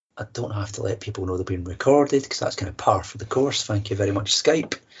I don't have to let people know they're being recorded because that's kind of par for the course. Thank you very much,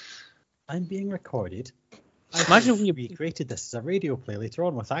 Skype. I'm being recorded. Imagine if we created this as a radio play later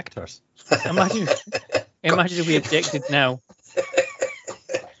on with actors. Imagine if we objected now.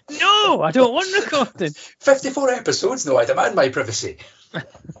 No, I don't want recording. 54 episodes? No, I demand my privacy.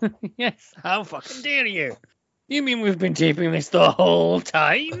 Yes, how fucking dare you? You mean we've been taping this the whole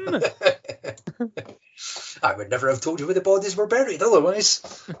time? I would never have told you where the bodies were buried otherwise.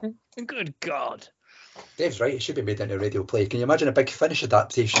 Good God. Dave's right, it should be made into a radio play. Can you imagine a Big Finish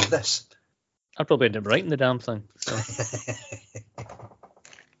adaptation of this? I'd probably end up writing the damn thing. So.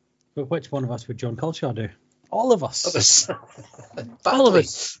 But which one of us would John Culshaw do? All of us. All of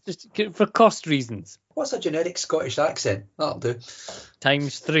us. Just for cost reasons. What's a generic Scottish accent? That'll do.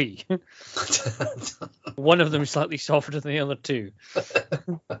 Times 3. One of them slightly softer than the other two.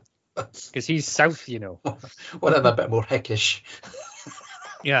 Because he's south, you know. One of them a bit more hickish.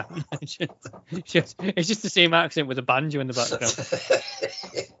 Yeah. It's just the same accent with a banjo in the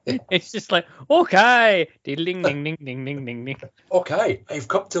background. It's just like, okay. Ding, ding, ding, ding, ding, ding, ding. Okay, I've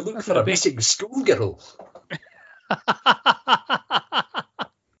come to look for a missing schoolgirl.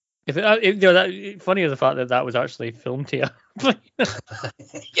 Funny is the fact that was actually filmed here.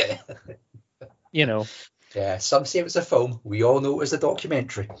 Yeah. You know. Yeah, some say it was a film. We all know it was a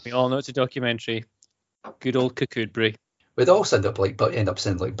documentary. We all know it's a documentary. Good old Cocoodbury. We'd all end up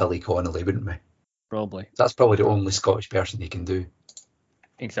sounding like Billy Connolly, wouldn't we? Probably. That's probably the only Scottish person you can do.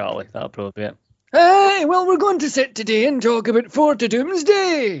 Exactly. That'll probably be it. Hey, well, we're going to sit today and talk about Four to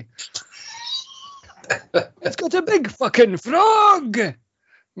Doomsday. It's got a big fucking frog. You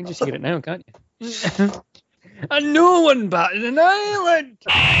can just hear it now, can't you? And no one batted an eyelid.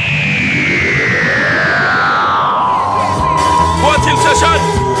 Quarantine session!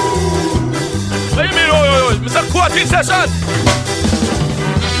 What do you mean, Mr. Quarantine session!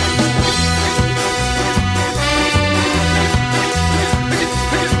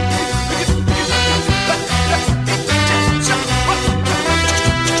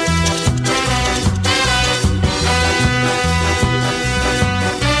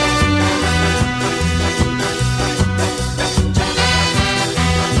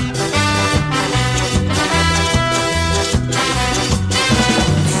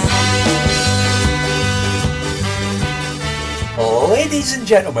 Ladies and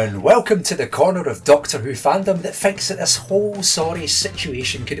gentlemen, welcome to the corner of Doctor Who fandom that thinks that this whole sorry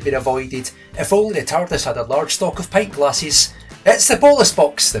situation could have been avoided if only the TARDIS had a large stock of pint glasses. It's the Polis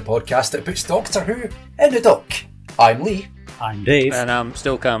Box, the podcast that puts Doctor Who in the dock. I'm Lee. I'm Dave. And I'm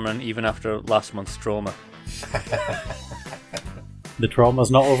still Cameron, even after last month's trauma. The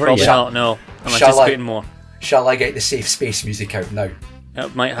trauma's not over Probably yet. not, no. I'm anticipating more. Shall I get the safe space music out now?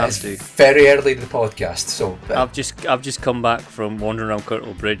 It might have to. Very early in the podcast, so... I've just come back from wandering around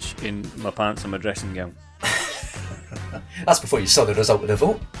Kirtle Bridge in my pants and my dressing gown. That's before you saw the result of the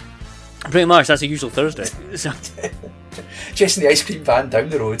vote. Pretty much, that's a usual Thursday. Chasing the ice cream van down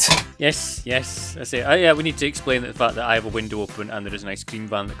the road. Yes, that's it. Yeah, we need to explain the fact that I have a window open and there is an ice cream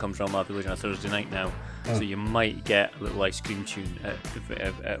van that comes around my village on a Thursday night now. So you might get a little ice cream tune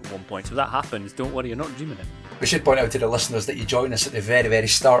at one point. So if that happens, don't worry, you're not dreaming it. We should point out to the listeners that you join us at the very, very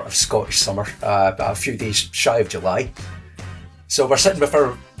start of Scottish summer, a few days shy of July. So we're sitting with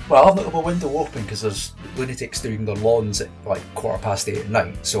our... Well, I've not got my window open because there's lunatics doing their lawns at like 8:15 at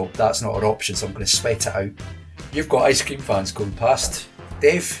night, so that's not our option, so I'm going to sweat it out. You've got ice cream fans going past.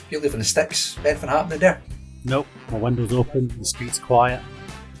 Dave, you're leaving the sticks. Anything happening there? Nope, my window's open, the street's quiet.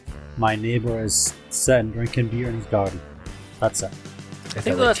 My neighbour is sitting drinking beer in his garden. That's it. I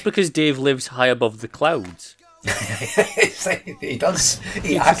think that's because Dave lives high above the clouds. He does.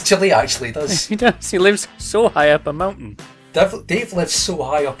 He actually does. He does. He lives so high up a mountain. Dave lives so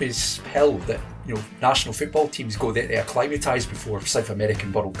high up his hill that national football teams go there to acclimatise before South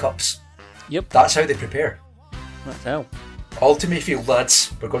American World Cups. Yep. That's how they prepare. That's how. All to Mayfield,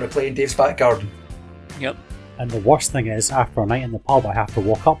 lads. We're going to play in Dave's back garden. Yep. And the worst thing is, after a night in the pub, I have to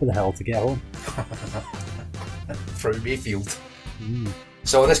walk up the hill to get home. Through Mayfield.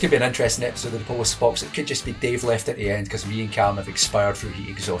 So this could be an interesting episode of the Polis Box. It could just be Dave left at the end because me and Cam have expired through heat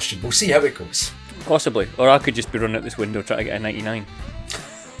exhaustion. We'll see how it goes. Possibly. Or I could just be running out this window trying to get a 99.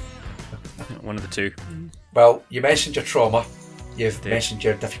 One of the two. Well, you mentioned your trauma. You've mentioned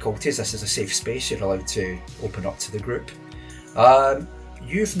your difficulties. This is a safe space. You're allowed to open up to the group.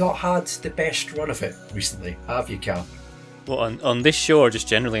 You've not had the best run of it recently, have you, Cam? Well, on this show or just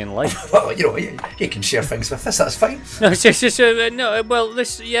generally in life? Well, you can share things with us, that's fine. No, it's just no. Well, I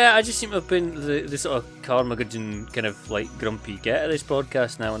just seem to have been the sort of Carmageddon kind of like grumpy get at this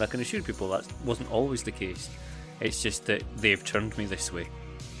podcast now, and I can assure people that wasn't always the case. It's just that they've turned me this way.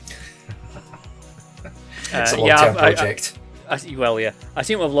 It's a long-term project. I seem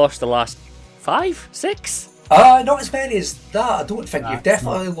to have lost the last 5, 6. Not as many as that. I don't think you've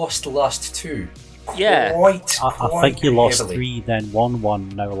definitely lost the last 2. Yeah. Quite I think you lost heavily. 3, then won 1,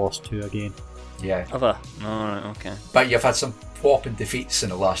 now lost 2 again. Yeah. Alright, okay. But you've had some whopping defeats in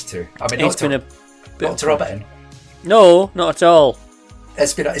the last 2. I mean, It's been a not to rub it in. No, not at all.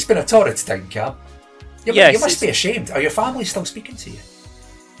 It's been a torrid time, Cam. You must be ashamed. Are your family still speaking to you?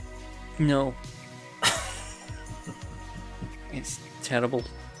 No. It's terrible.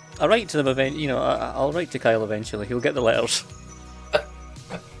 I'll write to them I'll write to Kyle eventually. He'll get the letters.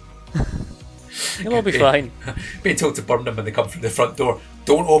 He'll all be fine. Being told to burn them when they come through the front door.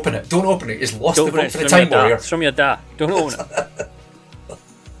 Don't open it. Don't open it. He's lost Don't the open vote it. for the Time Warrior. It's from your dad. Don't open it.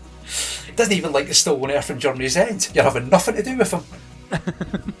 It doesn't even like the stolen air from Germany's end. You're having nothing to do with him.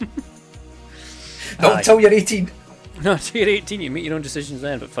 Not until you're 18. No, until you're 18, you make your own decisions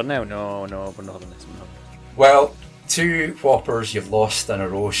then. But for now, no, we're not having this. Well, 2 whoppers you've lost in a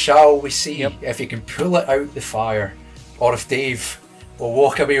row. Shall we see if you can pull it out the fire, or if Dave will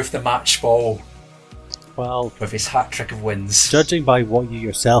walk away with the match ball Well, with his hat trick of wins? judging by what you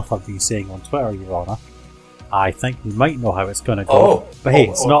yourself have been saying on Twitter, Your Honour, I think we might know how it's going to go. But hey,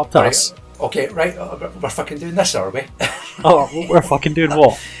 it's not up to us. Okay, right, we're fucking doing this, are we? Oh, we're fucking doing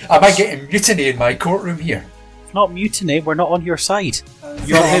what? Am I getting mutiny in my courtroom here? It's not mutiny, we're not on your side.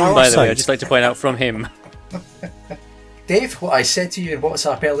 You're From on him, our by the way. side. I'd just like to point out from him. Dave, what I said to you in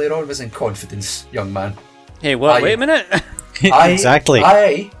WhatsApp earlier on was in confidence, young man. Hey, what? Wait a minute. Exactly.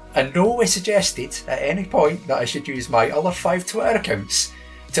 I in no way suggested at any point that I should use my other 5 Twitter accounts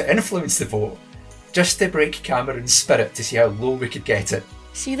to influence the vote, just to break Cameron's spirit to see how low we could get it.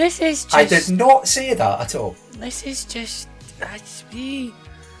 See, this is just... I did not say that at all. This is just...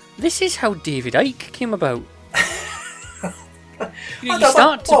 This is how David Icke came about. You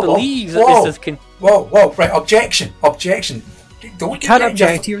start to believe that this can... Whoa, right, objection. Don't You can't get your-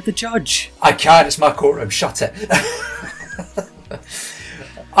 object, you're the judge. I can, it's my courtroom, shut it.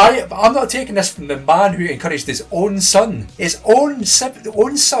 I'm not taking this from the man who encouraged his own son, his own son,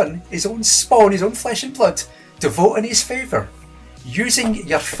 his own spawn, his own flesh and blood, to vote in his favour, using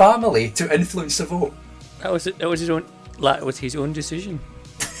your family to influence the vote. That was his own... That was his own decision.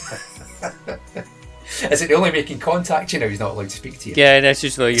 Is it only making contact? He's not allowed to speak to you. Yeah, that's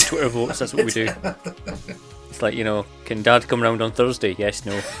just like your Twitter votes. That's what we do. It's like, can Dad come round on Thursday? Yes,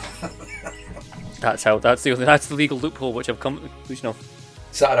 no. That's the legal loophole which I've come to the conclusion of.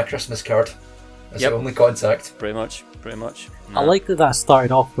 Sat on a Christmas card. That's the only contact. Pretty much. I like that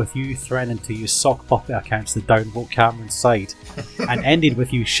started off with you threatening to use sock puppet accounts to downvote Cameron's side, and ended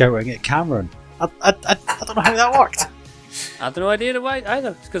with you shouting at Cameron. I don't know how that worked. I have no idea why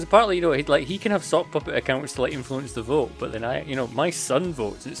either. Because partly, he can have sock puppet accounts to influence the vote, but then my son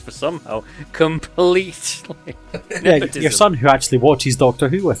votes. It's for somehow complete. Yeah, your son who actually watches Doctor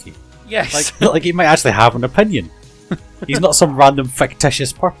Who with you. Yes. Like he might actually have an opinion. He's not some random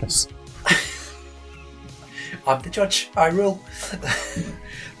fictitious purpose. I'm the judge. I rule.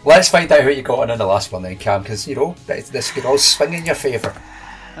 Let's find out who you got in the last one then, Cam, because this could all swing in your favour.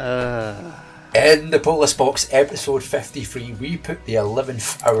 In the Polis Box, episode 53, we put the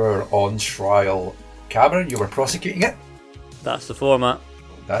 11th hour on trial. Cameron, you were prosecuting it. That's the format.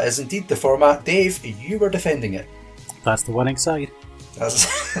 That is indeed the format. Dave, you were defending it. That's the winning side.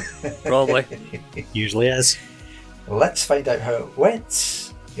 Probably. Usually is. Let's find out how it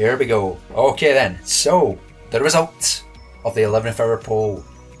went. Here we go. Okay then, so the results of the 11th hour poll.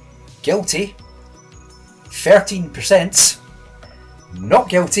 Guilty, 13%. Not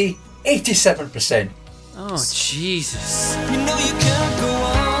guilty, 87%. Oh, Jesus. You know you can't go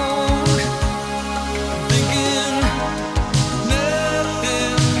on thinking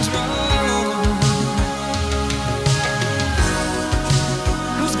nothing's wrong.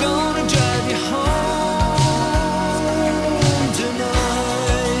 Who's gonna drive you home tonight?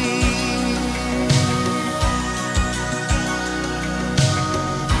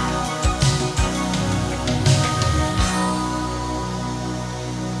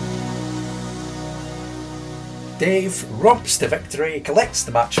 Dave romps to victory, collects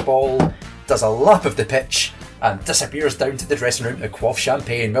the match ball, does a lap of the pitch, and disappears down to the dressing room to quaff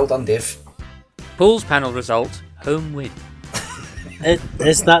champagne. Well done, Dave. Polls panel result, home win.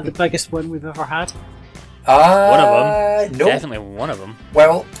 Is that the biggest win we've ever had? One of them. No. Definitely one of them.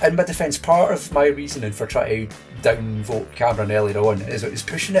 Well, in my defence, part of my reasoning for trying to downvote Cameron earlier on is it was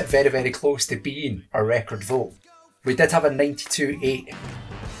pushing it very, very close to being a record vote. We did have a 92-8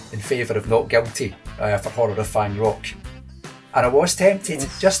 in favour of not guilty for Horror of Fang Rock. And I was tempted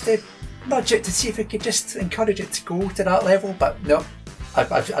just to nudge it to see if we could just encourage it to go to that level, but no.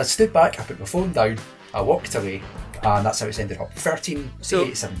 I stood back, I put my phone down, I walked away, and that's how it's ended up. 13 to So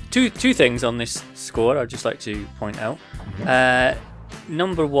 87. two things on this score I'd just like to point out.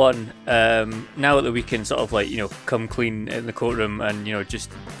 Number one, now that we can sort of come clean in the courtroom and just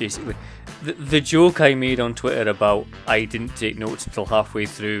basically the joke I made on Twitter about I didn't take notes until halfway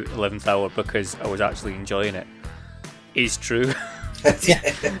through 11th hour because I was actually enjoying it is true.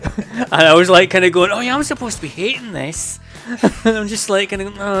 And I was like kind of going, oh yeah, I'm supposed to be hating this. And I'm just like kind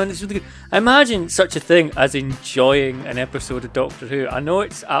of, oh, it's really good. Imagine such a thing as enjoying an episode of Doctor Who. I know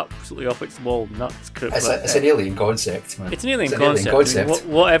it's absolutely off its wall nuts. It's an alien concept, man. It's an alien concept. I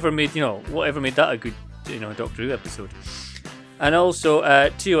mean, whatever made that a good Doctor Who episode. And also,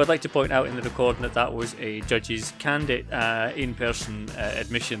 two, I'd like to point out in the recording that was a judge's candid in-person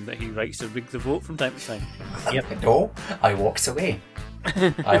admission that he writes to rig the vote from time to time. Yep. No, I walked away.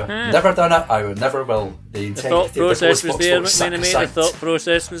 I've never done it. I never will. The thought process was there, McMenemy. The thought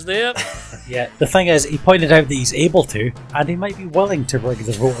process was there. Yeah, the thing is, he pointed out that he's able to, and he might be willing to rig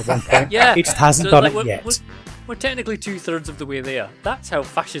the vote at one point. Yeah, he just hasn't done it yet. We're technically 2/3 of the way there. That's how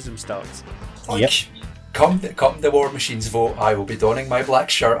fascism starts. Yep. Come the War Machines vote, I will be donning my black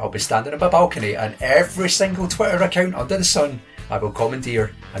shirt, I'll be standing on my balcony, and every single Twitter account under the sun, I will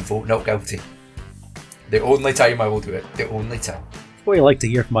commandeer and vote not guilty. The only time I will do it. The only time. What you like to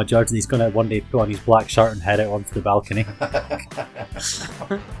hear from a judge that he's going to one day put on his black shirt and head out onto the balcony.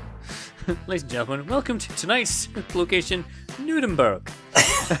 Ladies and gentlemen, welcome to tonight's location, Nuremberg.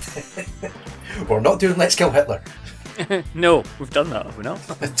 We're not doing Let's Kill Hitler. No, we've done that, have we not?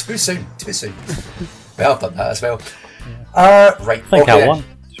 Too soon. Well, I've done that as well. Yeah. Right, I think I won.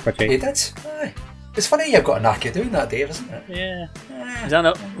 You did? Aye. It's funny you've got a knack of doing that, Dave, isn't it? Yeah.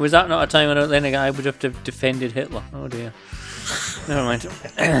 Was that not a time when then a guy would have defended Hitler? Oh dear. Never mind.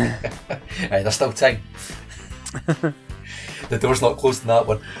 Aye, there's still time. The door's not closed on that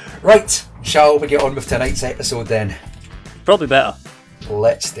one. Right, shall we get on with tonight's episode then? Probably better.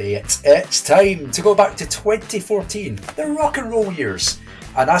 Let's do it. It's time to go back to 2014, the rock and roll years,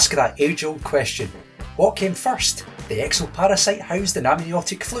 and ask that age-old question. What came first, the exoparasite housed in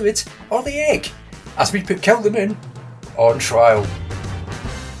amniotic fluid, or the egg? As we put Kill the Moon on trial.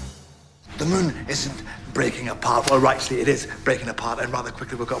 The moon isn't breaking apart. Well, rightly, it is breaking apart, and rather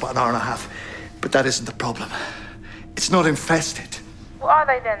quickly. We've got about an hour and a half. But that isn't the problem. It's not infested. What are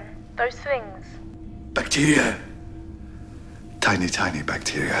they then, those things? Bacteria. Tiny, tiny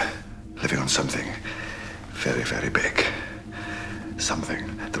bacteria living on something very, very big.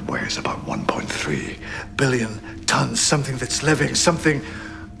 Something that weighs about 1.3 billion tons. Something that's living, something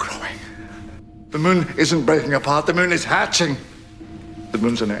growing. The moon isn't breaking apart. The moon is hatching. The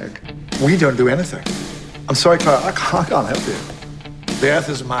moon's an egg. We don't do anything. I'm sorry, Clara, I can't help you. The Earth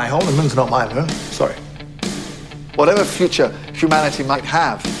is my home, the moon's not my moon. Sorry. Whatever future humanity might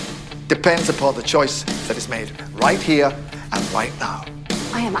have depends upon the choice that is made right here and right now.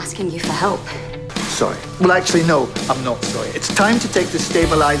 I am asking you for help. Sorry. Well, actually, no, I'm not sorry. It's time to take the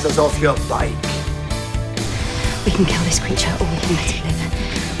stabilizers off your bike. We can kill this creature or we can let it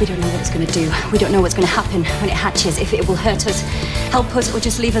live. We don't know what it's going to do. We don't know what's going to happen when it hatches, if it will hurt us, help us, or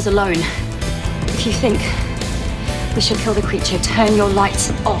just leave us alone. If you think we should kill the creature, turn your lights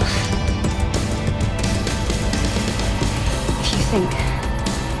off. If you think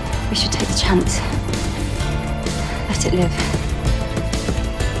we should take the chance, let it live.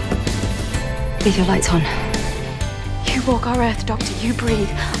 Leave your lights on. You walk our earth, Doctor. You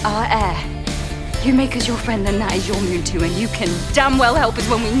breathe our air. You make us your friend, then that is your moon too, and you can damn well help us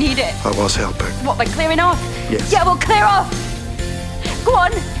when we need it. I was helping. What, by clearing off? Yes. Yeah, well, clear off! Go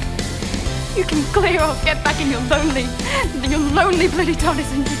on! You can clear off, get back in your lonely bloody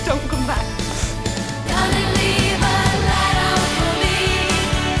TARDIS, and you don't come back. Gonna leave a light on for me.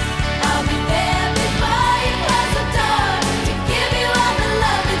 I'll be there before you close the door to give you all the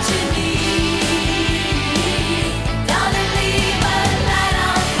love that you need. Gonna leave a light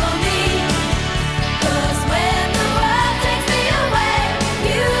on for me. 'Cause when the world takes me away,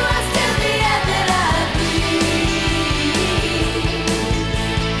 you are still the air that I breathe.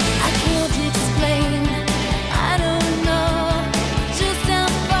 I can't explain, I don't know just how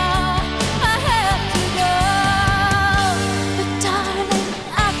far I have to go. But darling,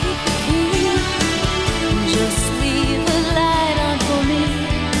 I think the key, just leave a light on for me.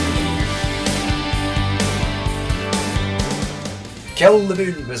 Kill the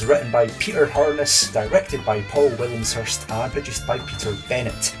Moon was written by Peter Harness, directed by Paul Williamshurst, and produced by Peter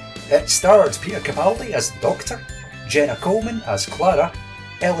Bennett. It stars Peter Capaldi as Doctor, Jenna Coleman as Clara,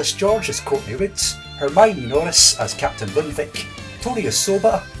 Ellis George as Courtney Woods, Hermione Norris as Captain Lundvik, Tony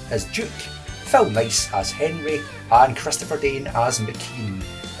Asoba as Duke, Phil Nice as Henry, and Christopher Dane as McKean.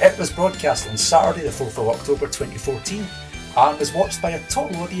 It was broadcast on Saturday the 4th of October 2014 and was watched by a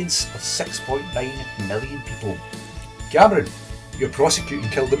total audience of 6.9 million people. Cameron, you're prosecuting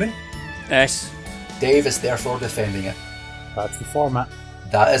Kill the Moon. Yes. Dave is therefore defending it. That's the format.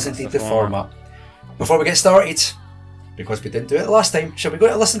 That is indeed the format. Before we get started, because we didn't do it last time, shall we go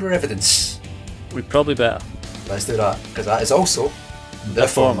to listen to our evidence? We probably better. Let's do that, because that is also the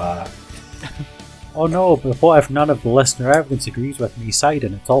format. Oh no, but what if none of the listener evidence agrees with me side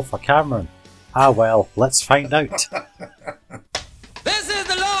and it's all for Cameron? Ah well, let's find out. This is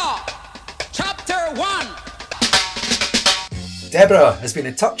the law! Chapter 1! Deborah has been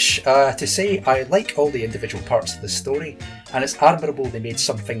in touch to say, I like all the individual parts of the story, and it's admirable they made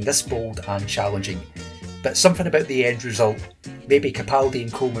something this bold and challenging. But something about the end result, maybe Capaldi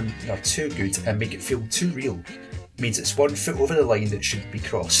and Coleman are too good and make it feel too real, means it's 1 foot over the line that shouldn't be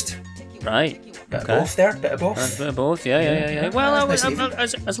crossed. Right. Bit of both there, bit of both. A bit of both, yeah. Well, Nice and even.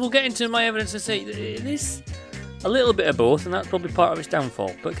 as we'll get into my evidence, I say it is a little bit of both, and that's probably part of its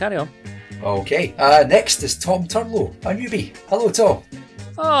downfall. But carry on. Okay, next is Tom Turlow, a newbie. Hello, Tom.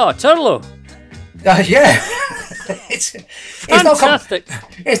 Oh, Turlow. Yeah. Fantastic.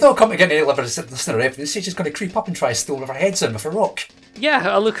 He's not coming to get any listener evidence, he's just going to creep up and try to stone our heads in with a rock.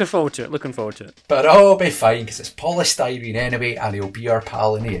 Yeah, I'm looking forward to it. But it'll be fine, because it's polystyrene anyway, and he'll be our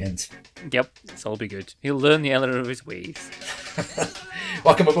pal in the end. Yep, it's all be good. He'll learn the error of his ways.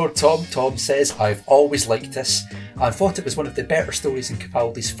 Welcome aboard, Tom. Tom says, I've always liked this and thought it was one of the better stories in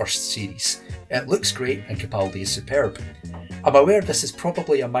Capaldi's first series. It looks great and Capaldi is superb. I'm aware this is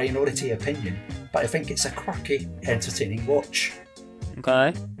probably a minority opinion, but I think it's a quirky, entertaining watch.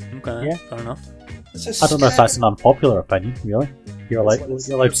 Okay, Yeah. fair enough. I don't know if that's an unpopular opinion, really. You're allowed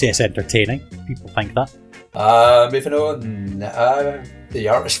to say it's entertaining. People think that. Moving on, the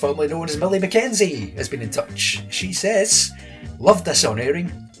artist formerly known as Millie Mackenzie has been in touch. She says, love this on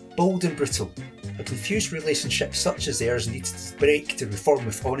airing, bold and brutal. A confused relationship such as theirs needs to break to reform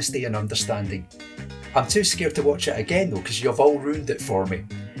with honesty and understanding. I'm too scared to watch it again though, because you've all ruined it for me.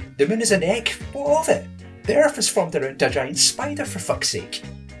 The moon is an egg? What of it? The earth is formed around a giant spider, for fuck's sake.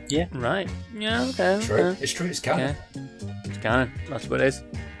 Yeah. Right. Yeah, okay. True, okay. it's true, it's canon. Yeah. It's canon, that's what it is.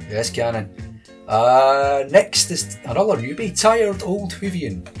 Yes, canon. Next is another newbie, Tired Old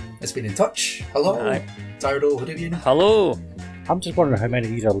Hoovian has been in touch. Hello, Hi. Tired Old Hoovian. Hello. I'm just wondering how many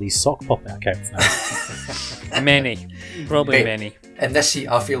of these are Lee's sock puppet accounts now. Many. Probably many. In this seat,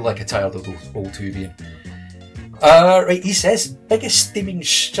 I feel like a tired old Hoovian. Right, he says, biggest steaming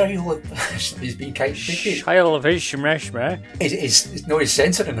style of... He's been kind of... Child of his shmeshme. He's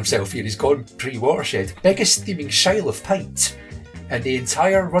censoring himself here, he's gone pre-watershed. Biggest steaming style of pint. And the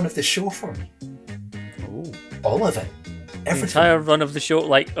entire run of the show for me. Ooh. All of it. The Everything. entire run of the show,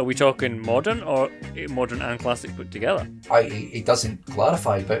 like, are we talking modern or modern and classic put together? He doesn't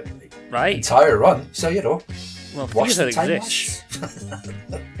clarify, but Right. entire run, so you know. Well, Worse things than that Time exists.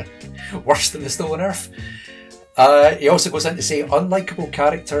 Lash. Worse than the Stolen Earth. He also goes on to say, unlikable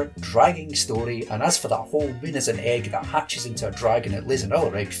character, dragging story, and as for that whole moon is an egg that hatches into a dragon that lays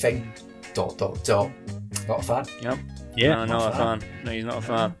another egg thing, ... Not a fan. Yep. Yeah. No, not a fan. No, he's not a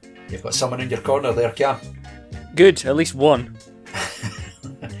fan. You've got someone in your corner there, Cam. Good, at least one.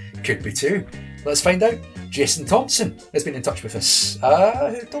 Could be two. Let's find out. Jason Thompson has been in touch with us. Who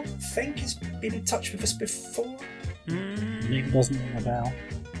I don't think has been in touch with us before. Name doesn't ring a bell.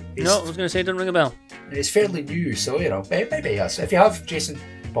 No, I was going to say, it doesn't ring a bell. It's fairly new, so you know, maybe yes. If you have, Jason,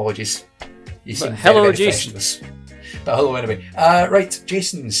 apologies. You seem hello, very Jason. festivus. But hello anyway. Right,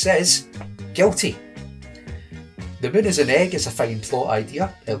 Jason says, guilty. The moon is an egg is a fine plot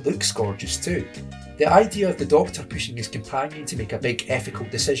idea. It looks gorgeous too. The idea of the Doctor pushing his companion to make a big ethical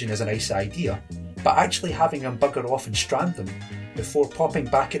decision is a nice idea, but actually having him bugger off and strand them before popping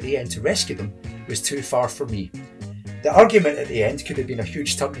back at the end to rescue them was too far for me. The argument at the end could have been a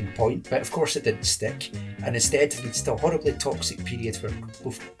huge turning point, but of course it didn't stick, and instead leads to a horribly toxic period where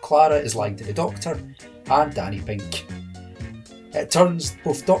both Clara is lying to the Doctor and Danny Pink. It turns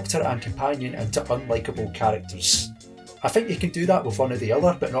both Doctor and companion into unlikable characters. I think you can do that with one or the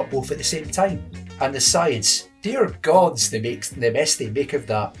other, but not both at the same time. And the science, dear gods, the mess they make of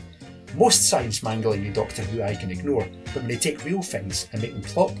that. Most science mangling in Doctor Who I can ignore, but when they take real things and make them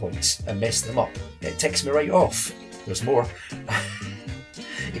plot points and mess them up, it ticks me right off. There's more.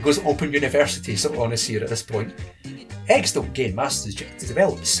 It goes open university, so honest here at this point. Eggs don't gain mass as it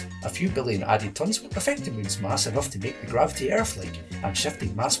develops. A few billion added tons won't affect the moon's mass enough to make the gravity Earth-like, and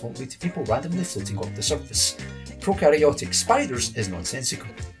shifting mass won't lead to people randomly floating off the surface. Prokaryotic spiders is nonsensical.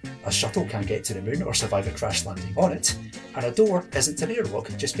 A shuttle can't get to the moon or survive a crash landing on it, and a door isn't an airlock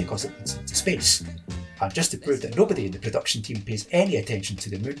just because it leads into space. And just to prove that nobody in the production team pays any attention to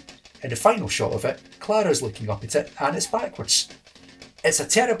the moon, in the final shot of it, Clara's looking up at it and it's backwards. It's a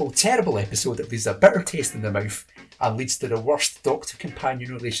terrible, terrible episode that leaves a bitter taste in the mouth and leads to the worst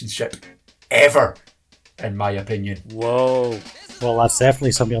doctor-companion relationship ever, in my opinion. Whoa. Well, that's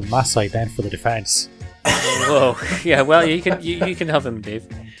definitely somebody on my side then for the defence. Whoa. Yeah, well, you can have him, Dave.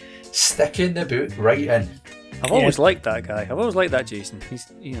 Sticking the boot right in. I've always liked that guy. I've always liked that Jason. He's,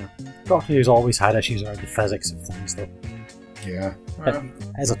 Doctor Who's always had issues around the physics of things, though. Yeah. It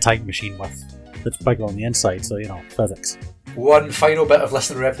has a time machine that's bigger on the inside, so, physics. One final bit of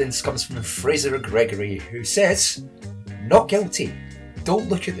listener evidence comes from Fraser Gregory, who says, "Not guilty. Don't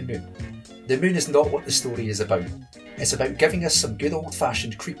look at the moon. The moon is not what the story is about. It's about giving us some good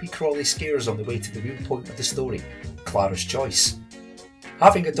old-fashioned creepy crawly scares on the way to the real point of the story, Clara's choice.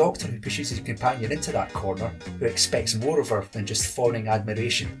 Having a doctor who pushes his companion into that corner, who expects more of her than just fawning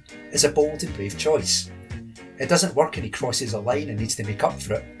admiration, is a bold and brave choice. It doesn't work and he crosses a line and needs to make up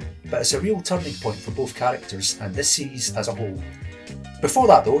for it, but it's a real turning point for both characters and this series as a whole. Before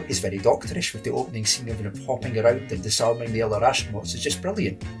that though, he's very doctorish with the opening scene of him hopping around and disarming the other astronauts is just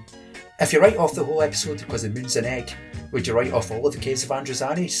brilliant. If you write off the whole episode because the moon's an egg, would you write off all of the caves of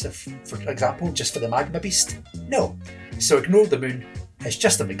Androzani, for example, just for the magma beast? No. So ignore the moon, it's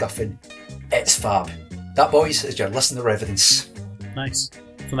just a MacGuffin, it's fab. That, boys, is your listener evidence. Nice.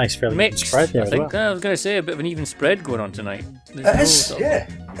 It's a nice fairly Mixed. even spread there I think as well. I was going to say a bit of an even spread going on tonight. It is, yeah.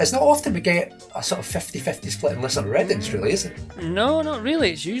 It's not often we get a sort of 50-50 split in listener evidence, really, is it? No, not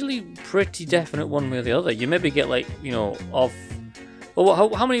really. It's usually pretty definite one way or the other. You maybe get of...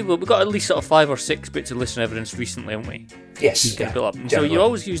 Well, how many? We've got at least sort of 5 or 6 bits of listener evidence recently, haven't we? Yes. Yeah, built up. So you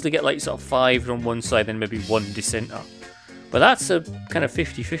always usually get sort of 5 on one side and maybe 1 dissenter. But that's a kind of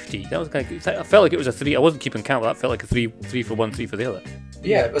 50-50. That was I felt like it was a 3. I wasn't keeping count, but that felt like a 3 for one, 3 for the other.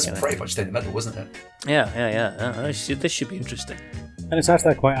 Yeah, it was pretty much down the middle, wasn't it? Yeah. This should be interesting. And it's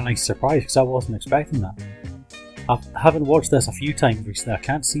actually quite a nice surprise because I wasn't expecting that. Having watched this a few times recently, I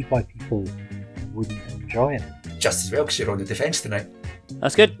can't see why people wouldn't enjoy it. Just as well because you're on the defence tonight.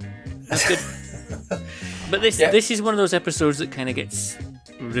 That's good. But this is one of those episodes that kind of gets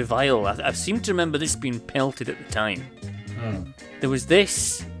reviled. I seem to remember this being pelted at the time. There was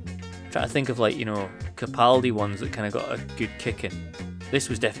this. I'm trying to think of Capaldi ones that kind of got a good kick in. This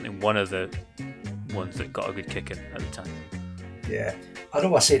was definitely one of the ones that got a good kick in at the time. Yeah. I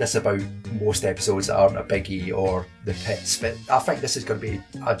know I say this about most episodes that aren't a biggie or the pits, but I think this is going to be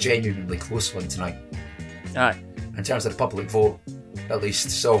a genuinely close one tonight. Aye. In terms of the public vote, at least.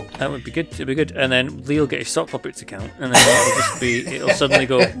 So that would be good. It'd be good. And then Lee'll get his sock puppets to count, and then it'll suddenly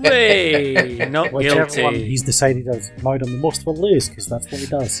go, way, not guilty. One he's decided to avoid on the most will lose because that's what he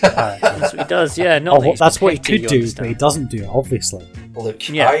does. That's what he does. Yeah, not. That's what he could do, but he doesn't do it. Obviously. Look,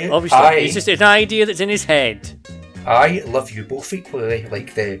 yeah, obviously, it's just an idea that's in his head. I love you both equally,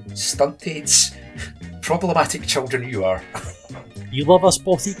 like the stunted, problematic children you are. You love us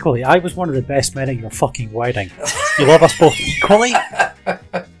both equally. I was one of the best men at your fucking wedding. You love us both equally?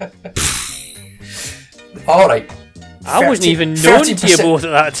 Alright. I wasn't even known to you both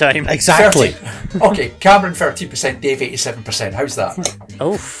at that time. Exactly. 30, okay, Cameron 13%, Dave 87%. How's that?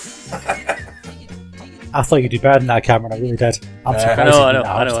 Oh. I thought you'd do better than that, Cameron. I really did. I'm surprised. I know.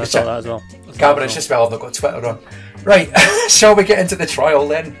 I thought that as well. Cameron, it's just well I've not got Twitter on. Right, shall we get into the trial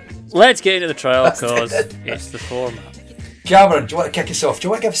then? Let's get into the trial because it's the format. Cameron, do you want to kick us off? Do you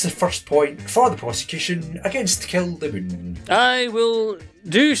want to give us the first point for the prosecution against Kill the Moon? I will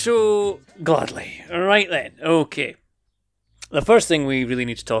do so gladly. Right then, okay. The first thing we really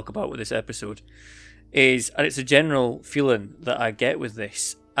need to talk about with this episode is, and it's a general feeling that I get with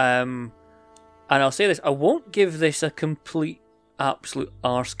this, and I'll say this, I won't give this a complete, absolute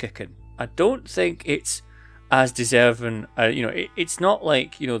arse kicking. I don't think it's as deserving, it's not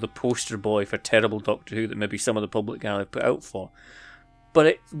like, the poster boy for terrible Doctor Who that maybe some of the public gallery put out for.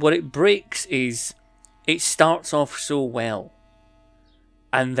 But what it breaks is, it starts off so well,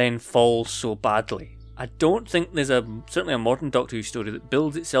 and then falls so badly. I don't think there's certainly a modern Doctor Who story that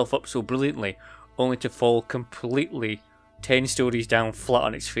builds itself up so brilliantly, only to fall completely 10 stories down flat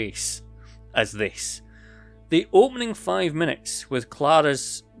on its face, as this. The opening 5 minutes with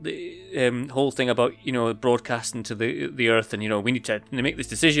Clara's whole thing about broadcasting to the Earth, and we need to make this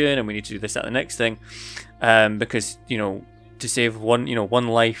decision, and we need to do this, that, the next thing, because to save one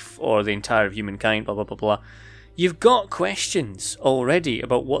life or the entire of humankind, blah blah blah blah. You've got questions already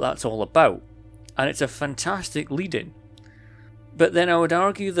about what that's all about, and it's a fantastic lead-in. But then I would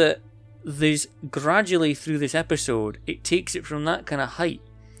argue that there's gradually through this episode, it takes it from that kind of height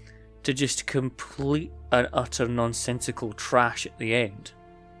to just complete and utter nonsensical trash at the end.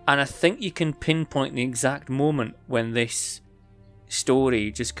 And I think you can pinpoint the exact moment when this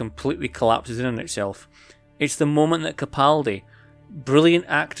story just completely collapses in on itself. It's the moment that Capaldi, brilliant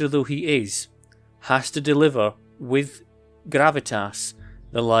actor though he is, has to deliver with gravitas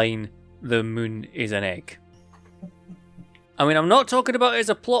the line, "The moon is an egg." I mean, I'm not talking about it as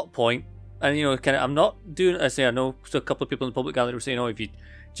a plot point, and I'm not doing it. I know a couple of people in the public gallery were saying, if you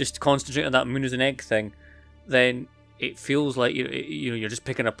just concentrate on that moon is an egg thing, then it feels like you're just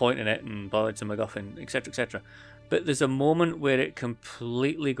picking a point in it and it's a MacGuffin, etc., etc. But there's a moment where it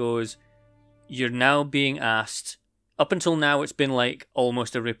completely goes. You're now being asked. Up until now, it's been like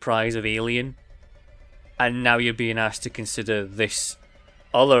almost a reprise of Alien, and now you're being asked to consider this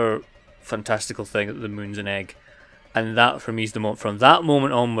other fantastical thing that the moon's an egg. And that for me is the moment. From that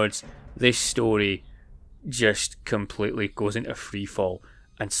moment onwards, this story just completely goes into free fall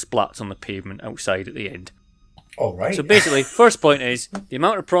and splats on the pavement outside at the end. All right. So basically, first point is the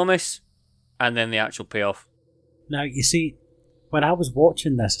amount of promise, and then the actual payoff. Now, you see, when I was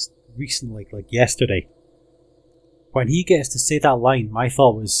watching this recently, like yesterday, when he gets to say that line, my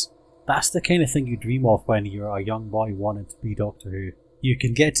thought was, that's the kind of thing you dream of when you're a young boy wanting to be Doctor Who. You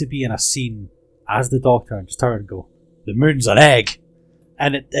can get to be in a scene as the Doctor and just turn and go, "The moon's an egg!"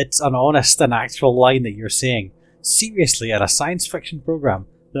 And it's an honest and actual line that you're saying, seriously, in a science fiction program,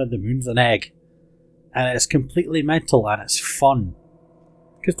 that the moon's an egg. And it's completely mental and it's fun.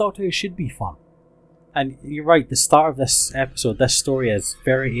 Because Doctor Who should be fun. And you're right, the start of this episode, this story is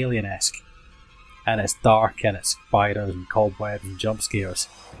very Alien-esque. And it's dark and it's spiders and cobwebs and jump scares.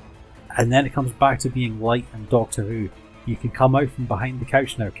 And then it comes back to being light and Doctor Who. You can come out from behind the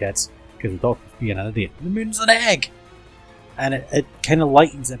couch now, kids, because the Doctor's being an idiot. The moon's an egg! And it kind of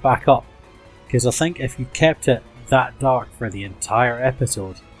lightens it back up. Because I think if you kept it that dark for the entire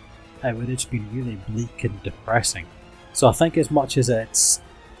episode, it would have just been really bleak and depressing. So I think as much as it's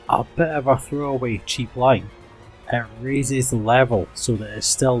a bit of a throwaway cheap line, it raises the level so that it's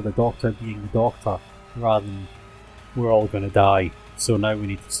still the Doctor being the Doctor, rather than we're all going to die, so now we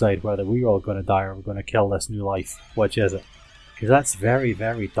need to decide whether we're all going to die or we're going to kill this new life. Which is it? Because that's very,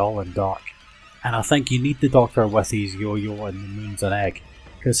 very dull and dark. And I think you need the Doctor with his yo-yo and the moon's an egg,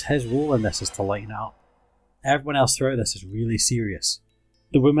 because his role in this is to lighten it up. Everyone else throughout this is really serious.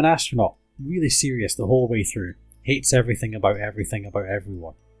 The woman astronaut, really serious the whole way through. Hates everything about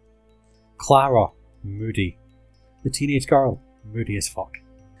everyone. Clara, moody. The teenage girl, moody as fuck.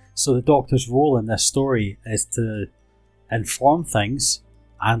 So the Doctor's role in this story is to inform things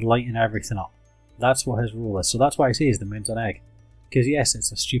and lighten everything up. That's what his role is. So that's why I say is the moon's an egg. Because yes,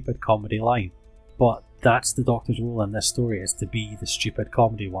 it's a stupid comedy line, but that's the Doctor's role in this story, is to be the stupid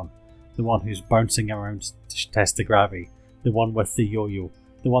comedy one. The one who's bouncing around to test the gravity. The one with the yo-yo.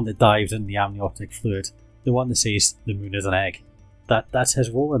 The one that dives in the amniotic fluid. The one that says the moon is an egg. That's his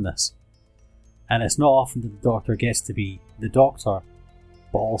role in this. And it's not often that the Doctor gets to be the Doctor,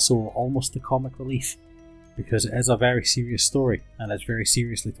 but also almost the comic relief. Because it is a very serious story, and it's very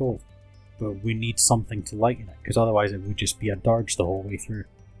seriously told. But we need something to lighten it, because otherwise it would just be a dirge the whole way through.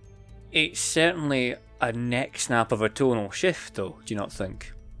 It's certainly a neck snap of a tonal shift, though, do you not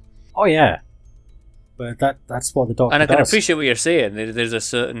think? Oh yeah. But that's what the Doctor does. And I can appreciate what you're saying. There's a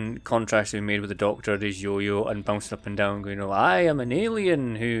certain contrast to be made with the Doctor, his yo-yo, and bouncing up and down, going, I am an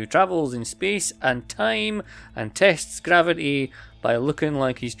alien who travels in space and time and tests gravity by looking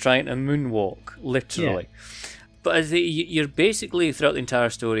like he's trying to moonwalk, literally. Yeah. But you're basically, throughout the entire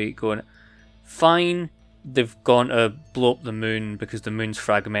story, going, fine, they've gone to blow up the moon because the moon's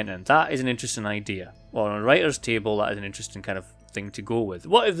fragmenting. That is an interesting idea. Or on a writer's table, that is an interesting kind of thing to go with.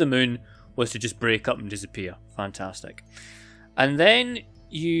 What if the moon was to just break up and disappear? Fantastic. And then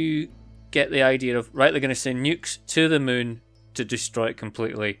you get the idea of, right, they're going to send nukes to the moon to destroy it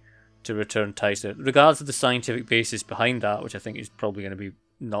completely, to return ties to it. Regardless of the scientific basis behind that, which I think is probably going to be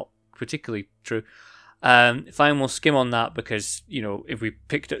not particularly true, fine, we'll skim on that, because, if we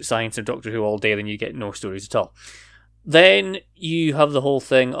picked at science and Doctor Who all day, then you get no stories at all. Then you have the whole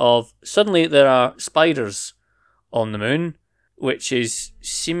thing of, suddenly there are spiders on the moon, which is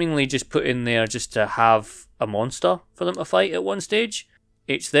seemingly just put in there just to have a monster for them to fight at one stage.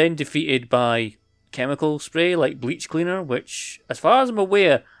 It's then defeated by chemical spray like bleach cleaner, which, as far as I'm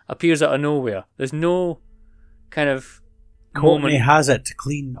aware, appears out of nowhere. There's no kind of Courtney has it to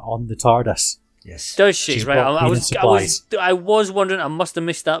clean on the TARDIS. Yes. Does she? She's right. I was wondering. I must have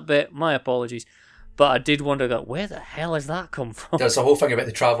missed that bit. My apologies. But I did wonder, where the hell has that come from? There's a whole thing about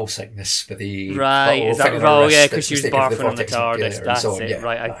the travel sickness with the right. Is that oh yeah, because she was barfing on the TARDIS. That's so on, it. yeah.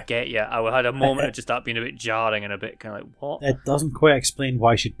 Right, I get you. I had a moment of just that being a bit jarring and a bit kind of like, what? It doesn't quite explain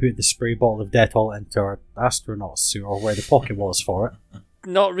why she'd put the spray bottle of Dettol into her astronaut suit, or where the pocket was for it.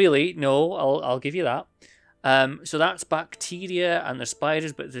 not really. No, I'll give you that. So that's bacteria and the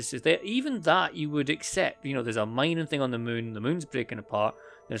spiders, but this is there. Even that you would accept. There's a mining thing on the moon. The moon's breaking apart.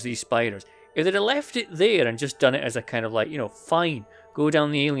 There's these spiders. If they'd have left it there and just done it as a kind of fine, go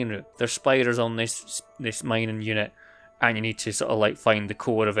down the alien route. There's spiders on this mining unit, and you need to sort of find the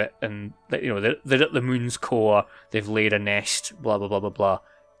core of it. And they're at the moon's core. They've laid a nest. Blah blah blah blah blah.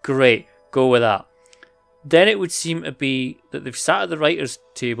 Great, go with that. Then it would seem to be that they've sat at the writers'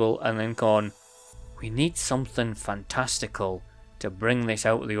 table and then gone, we need something fantastical to bring this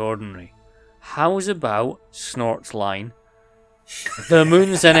out of the ordinary. How's about Snort's line? The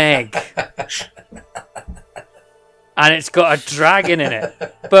moon's an egg. And it's got a dragon in it.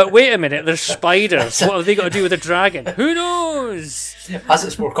 But wait a minute, there's spiders. What have they got to do with a dragon? Who knows? As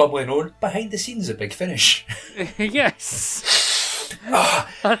it's more commonly known, behind the scenes a Big Finish. Yes.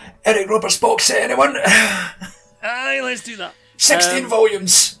 Eric Roberts' box set, anyone? Aye, let's do that. 16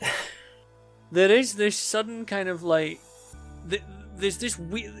 volumes. There is this sudden kind of there's this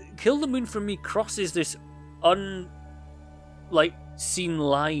Kill the Moon for me crosses this seen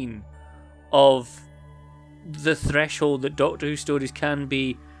line of the threshold that Doctor Who stories can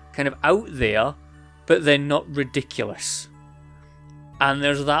be kind of out there, but then not ridiculous. And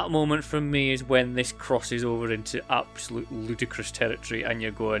there's that moment for me is when this crosses over into absolute ludicrous territory, and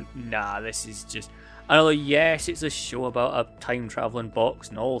you're going, nah, this is just. And although yes, it's a show about a time traveling box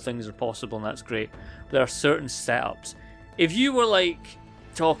and all things are possible, and that's great. But there are certain setups. If you were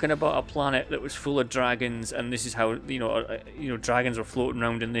talking about a planet that was full of dragons, and this is how dragons are floating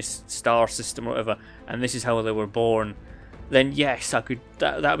around in this star system or whatever, and this is how they were born, then yes, I could.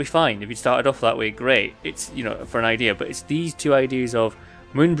 That'd be fine if you started off that way. Great, it's for an idea. But it's these two ideas of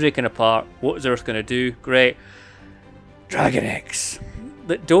moon breaking apart. What is Earth going to do? Great, dragon eggs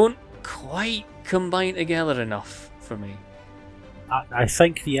that don't quite combine together enough for me. I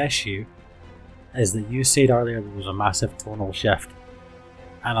think the issue is that you said earlier there was a massive tonal shift,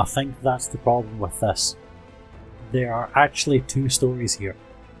 and I think that's the problem with this. There are actually two stories here.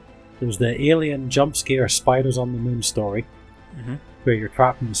 There's the alien jump scare spiders on the moon story, where you're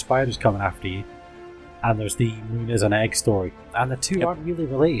trapped and the spiders coming after you, and there's the moon is an egg story, and the two aren't really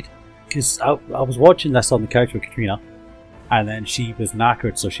related. Because I was watching this on the couch with Katrina, and then she was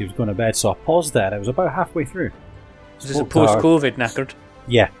knackered, so she was going to bed, so I paused it. I was about halfway through. Is this a post-COVID knackered?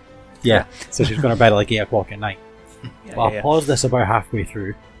 Yeah. So she was going to bed at 8 o'clock at night. I paused this about halfway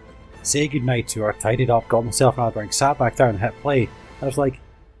through, say goodnight to her, tidied up, got myself another drink, sat back down and hit play. I was like,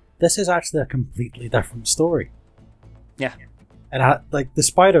 this is actually a completely different story. Yeah. And the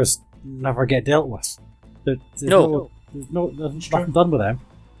spiders never get dealt with. There's nothing done with them.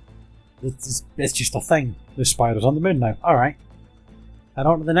 It's just a thing. There's spiders on the moon now. Alright. And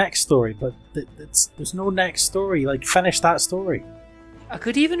on to the next story, but there's no next story. Finish that story. I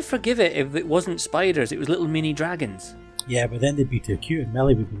could even forgive it if it wasn't spiders, it was little mini dragons. Yeah, but then they'd be too cute and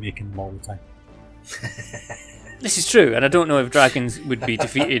Millie would be making them all the time. This is true, and I don't know if dragons would be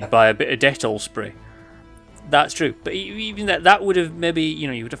defeated by a bit of Dettol spray. That's true, but even that would have maybe,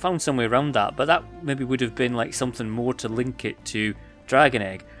 you would have found some way around that, but that maybe would have been something more to link it to Dragon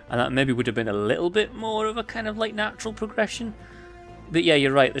Egg, and that maybe would have been a little bit more of a kind of natural progression. But yeah,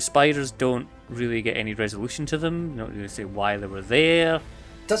 you're right, the spiders don't really get any resolution to them. You're not going to say why they were there.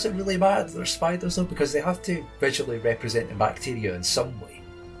 Does it really matter that they're spiders though? Because they have to visually represent the bacteria in some way.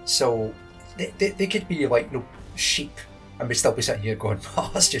 So they could be sheep, and we'd still be sitting here going, oh,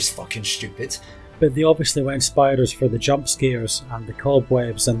 that's just fucking stupid. But they obviously went spiders for the jump scares and the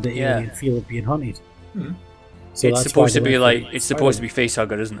cobwebs and the alien feel of being hunted. Mm-hmm. So it's supposed to be it's supposed to be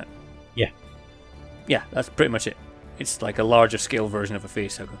facehugger, isn't it? Yeah. Yeah, that's pretty much it. It's like a larger scale version of a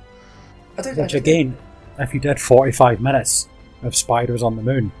facehugger. Which again, if you did 45 minutes of spiders on the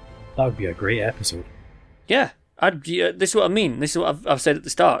moon, that would be a great episode. Yeah, this is what I mean. This is what I've said at the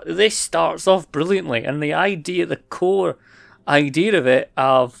start. This starts off brilliantly, and the core idea of it,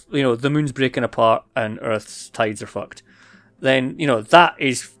 of the moon's breaking apart and Earth's tides are fucked, then that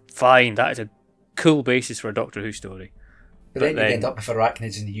is fine. That is a cool basis for a Doctor Who story. But then you end up with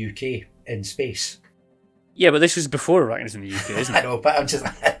arachnids in the UK in space. Yeah, but this was before arachnids in the UK, isn't it? I know, but I'm just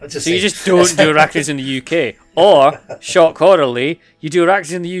so saying. You just don't do arachnids in the UK. Or, shock horrorly, you do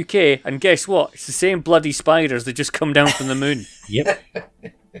arachnids in the UK, and guess what? It's the same bloody spiders that just come down from the moon. Yep.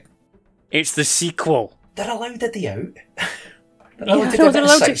 It's the sequel. They're allowed a day out. They're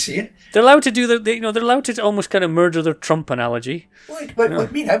allowed to do they're allowed to almost kind of murder their Trump analogy. But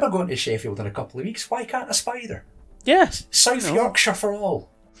me and him are going to Sheffield in a couple of weeks. Why can't a spider? Yes. South Yorkshire for all.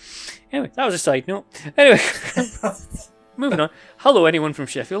 Anyway, that was a side note. Anyway, moving on. Hello, anyone from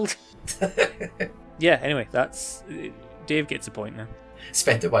Sheffield? Yeah, anyway, Dave gets a point now.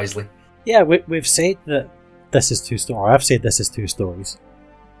 Spent it wisely. Yeah, we've said that this is two stories, or I've said this is two stories,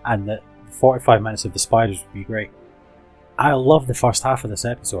 and that 45 minutes of the spiders would be great. I love the first half of this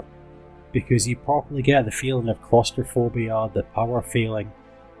episode, because you properly get the feeling of claustrophobia, the power failing.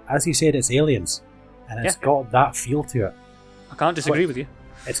 As you said, it's aliens, and it's got that feel to it. I can't disagree with you.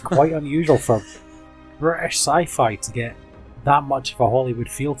 It's quite unusual for British sci-fi to get that much of a Hollywood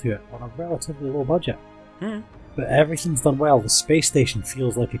feel to it on a relatively low budget. But everything's done well. The space station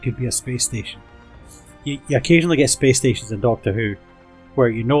feels like it could be a space station. You occasionally get space stations in Doctor Who where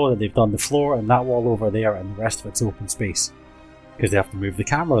you know that they've done the floor and that wall over there and the rest of it's open space because they have to move the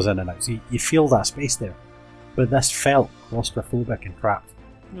cameras in and out, so you feel that space there. But this felt claustrophobic and trapped.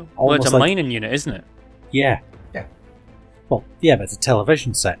 Well, it's a mining unit, isn't it? Yeah. Well, yeah, but it's a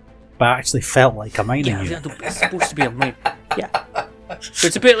television set. But it actually felt like a mining unit. It's supposed to be a mine. Yeah. So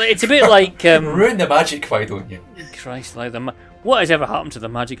it's a bit like ruin the magic, why don't you? Christ, like what has ever happened to the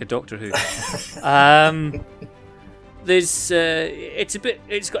magic of Doctor Who? There's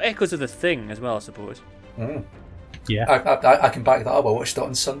it's got echoes of The Thing as well, I suppose. Yeah. I can back that up. I watched it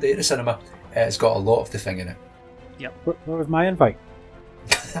on Sunday at the cinema. It's got a lot of The Thing in it. Yep. Where was my invite?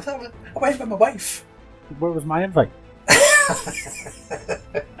 I went with my wife. Where was my invite?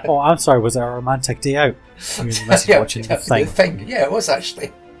 Oh, I'm sorry, was it a romantic day out? Watching The Thing. The Thing, yeah, it was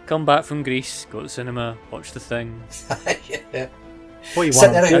actually. Come back from Greece, go to the cinema, watch The Thing. Yeah. What you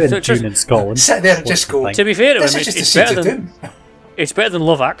want to do in June in Scotland? Sit there and just go. To be fair to him, it's better than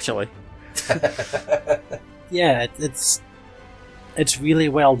Love Actually. Yeah, it's really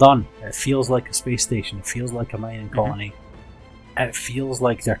well done. It feels like a space station. It feels like a mining colony. It feels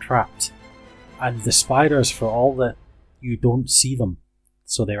like they're trapped. And the spiders, for all that you don't see them,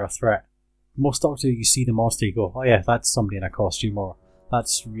 so they're a threat. Most Doctor Who, you see the monster, you go, oh yeah, that's somebody in a costume, or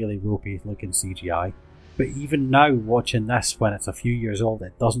that's really ropey looking CGI. But even now, watching this when it's a few years old,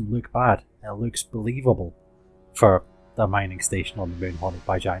 it doesn't look bad. It looks believable for the mining station on the moon haunted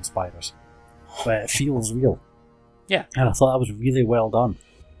by giant spiders. But it feels real. Yeah. And I thought that was really well done.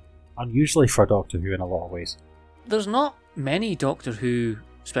 Unusually for Doctor Who in a lot of ways. There's not many Doctor Who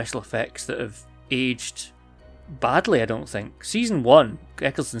special effects that have aged badly, I don't think. Season 1,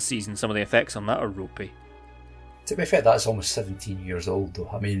 Eccleston's season, some of the effects on that are ropey. To be fair, that's almost 17 years old, though.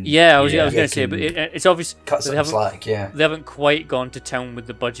 I mean, yeah, I was going to say, but it's obvious cut some slack. Yeah, they haven't quite gone to town with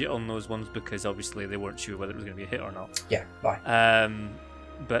the budget on those ones because obviously they weren't sure whether it was going to be a hit or not. Yeah, right.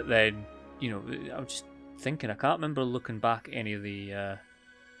 But then, I'm just thinking, I can't remember looking back at any of the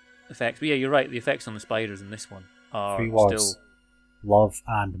effects. But yeah, you're right. The effects on the spiders in this one are 3 words. still Love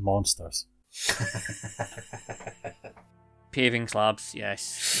and monsters. Paving slabs,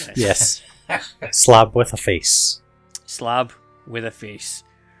 yes. Yes. Slab with a face. Slab with a face.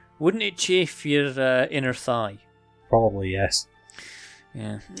 Wouldn't it chafe your inner thigh? Probably, yes.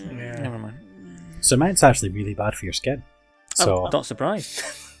 Yeah. Never mind. Cement's actually really bad for your skin. So I'm not surprised.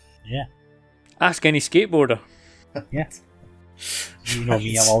 Yeah. Ask any skateboarder. Yeah. You know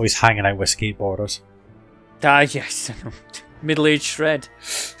me, I'm always hanging out with skateboarders. Yes. Middle-aged shred.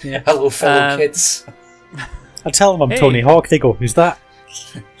 Yeah. Hello, fellow kids. I tell them I'm Tony Hawk, they go, who's that?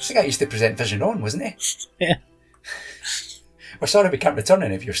 It's the guy who used to present Vision On, wasn't he? Yeah. We're sorry we can't return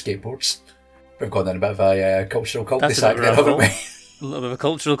any of your skateboards. We've gone on a bit of a cultural cul-de-sac there, haven't we? A little bit of a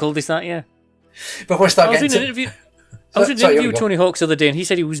cultural cul-de-sac, yeah. Before we start getting I was in an interview with Tony Hawk the other day, and he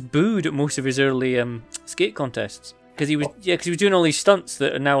said he was booed at most of his early skate contests because he was doing all these stunts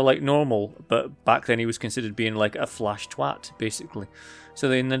that are now like normal, but back then he was considered being like a flash twat, basically.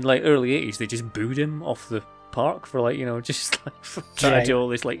 So in the like early 80s, they just booed him off the park for just like for trying to do all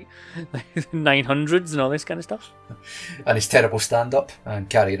this like 900s and all this kind of stuff. And his terrible stand-up and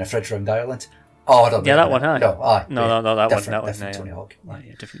carrying a fridge around Ireland. Oh, I don't know. Yeah, that one, huh? No, that one. Different Tony Hawk.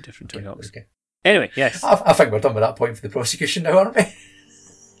 Yeah, different Tony Hawks. Okay. Anyway, yes. I think we're done with that point for the prosecution now, aren't we?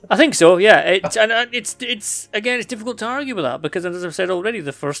 I think so, yeah. It's again, it's difficult to argue with that because, as I've said already,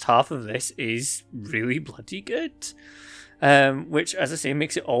 the first half of this is really bloody good. Which, as I say,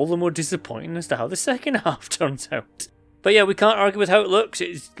 makes it all the more disappointing as to how the second half turns out. But yeah, we can't argue with how it looks.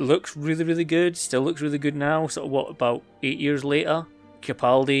 It looks really, really good. Still looks really good now. Sort of about 8 years later.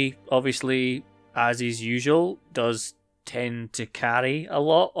 Capaldi, obviously, as is usual, does tend to carry a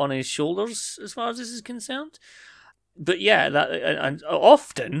lot on his shoulders as far as this is concerned. But yeah, that and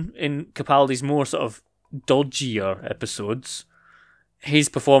often in Capaldi's more sort of dodgier episodes, his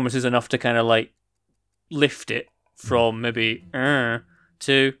performance is enough to kind of like lift it from maybe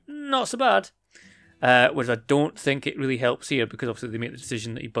to not so bad. Whereas I don't think it really helps here because obviously they make the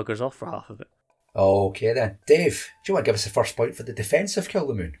decision that he buggers off for half of it. Okay then. Dave, do you want to give us the first point for the defence of Kill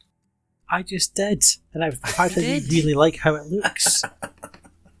the Moon? I just did. And I find that you really like how it looks.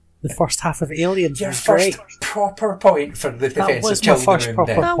 The first half of Aliens Your was first great. proper point for the defence was of my Kill the first Moon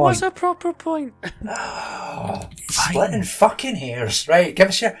proper then. That was a proper point. Oh, splitting fucking hairs. Right, give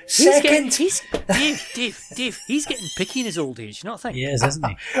us your second. Dave, he's getting picky in his old age, you not think? He is, isn't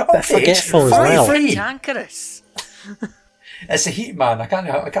he? Oh, But forgetful as well. 43. Cantankerous. It's the heat, man. I can't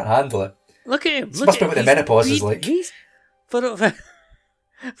handle it. Look at him. It must be what the menopause is like.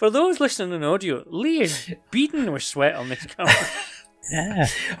 For those listening on audio, Lee is beaten with sweat on this camera. Yeah.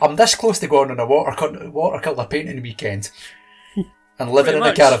 I'm this close to going on a watercolour painting weekend and living in a Pretty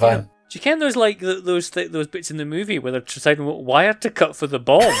much, caravan. yeah. Do you ken those those bits in the movie where they're deciding what wire to cut for the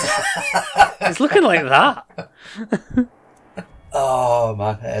bomb? It's looking like that. Oh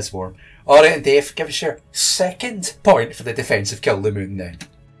man, it is warm. Alright, and Dave, give us your second point for the defence of Kill the Moon then.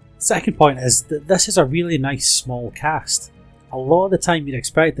 Second point is that this is a really nice small cast. A lot of the time you'd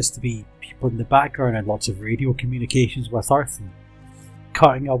expect this to be people in the background and lots of radio communications with Earth and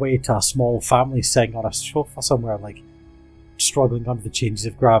cutting away to a small family sitting on a sofa somewhere, like struggling under the changes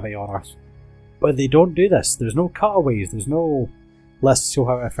of gravity on Earth. But they don't do this. There's no cutaways, there's no let's show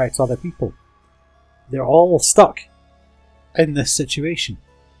how it affects other people. They're all stuck in this situation.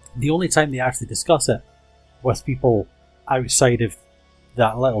 The only time they actually discuss it with people outside of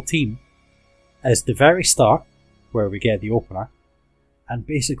that little team is the very start, where we get the opener, and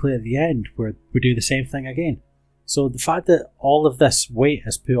basically at the end, where we do the same thing again. So the fact that all of this weight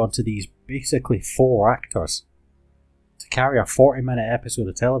is put onto these basically 4 actors to carry a 40-minute episode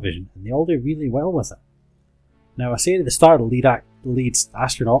of television, and they all do really well with it. Now, I say at the start, the lead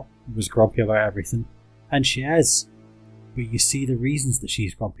astronaut was grumpy about everything, and she is, but you see the reasons that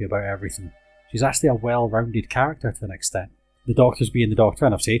she's grumpy about everything. She's actually a well-rounded character to an extent. The Doctor's being the Doctor,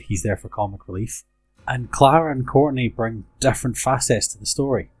 and I've said he's there for comic relief. And Clara and Courtney bring different facets to the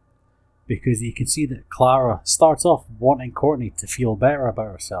story, because you can see that Clara starts off wanting Courtney to feel better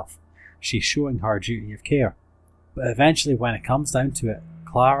about herself. She's showing her duty of care. But eventually, when it comes down to it,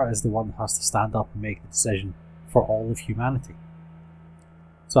 Clara is the one that has to stand up and make the decision for all of humanity.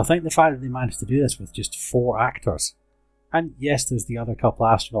 So I think the fact that they managed to do this with just 4 actors, and yes, there's the other couple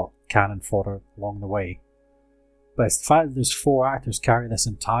astronaut cannon fodder along the way, but it's the fact that there's 4 actors carry this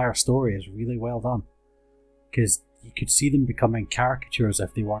entire story is really well done. Because you could see them becoming caricatures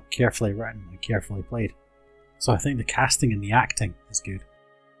if they weren't carefully written and carefully played. So I think the casting and the acting is good.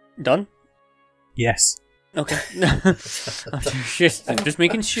 Done? Yes. Okay. just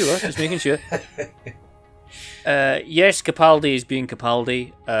making sure. Yes, Capaldi is being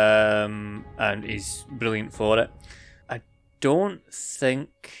Capaldi, and is brilliant for it. I don't think...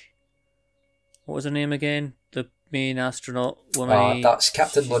 What was her name again? The main astronaut woman? That's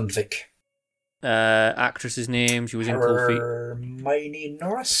Captain Lundvik. Actress's name. She was in Cold Feet. Hermione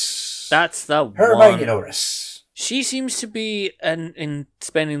Norris? That's the one. Hermione Norris. She seems to be in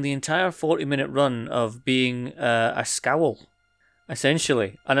spending the entire 40-minute run of being a scowl,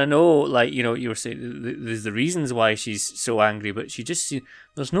 essentially. And I know, like, you know, you were saying there's the reasons why she's so angry, but she just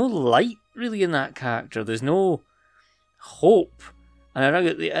there's no light really in that character. There's no hope, and I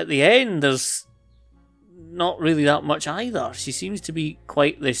think at the end there's not really that much either. She seems to be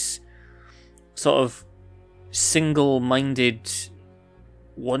quite this sort of single-minded,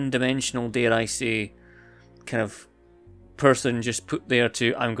 one-dimensional, dare I say, kind of person just put there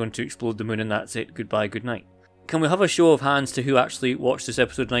to, I'm going to explode the moon and that's it, goodbye, good night. Can we have a show of hands to who actually watched this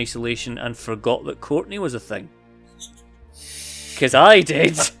episode in isolation and forgot that Courtney was a thing? Because I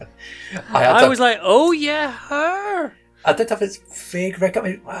did. I was like, oh yeah, her. I did have this vague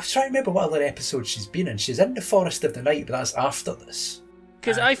recollection. I was trying to remember what other episode she's been in. She's in The Forest of the Night, but that's after this.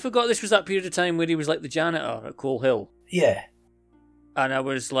 Because I forgot this was that period of time where he was like the janitor at Coal Hill. Yeah. And I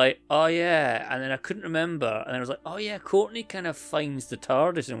was like, oh yeah. And then I couldn't remember. And then I was like, oh yeah, Courtney kind of finds the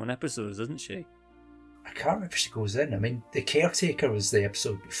TARDIS in one episode, doesn't she? I can't remember if she goes in. I mean, The Caretaker was the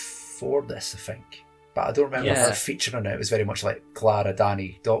episode before this, I think. But I don't remember her featuring it. It was very much like Clara,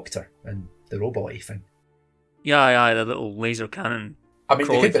 Danny, Doctor, and the robot-y thing. Yeah, the little laser cannon. I mean,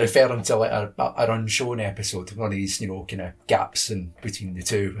 they could be referring to like a unshown episode, one of these, you know, kind of gaps in between the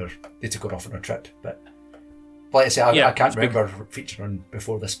two where they took her off on a trip. But like I say, I can't remember her featuring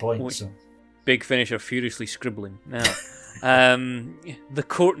before this point. So Big Finisher furiously scribbling now. The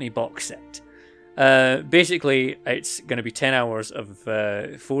Courtney box set. Basically, it's going to be 10 hours of 4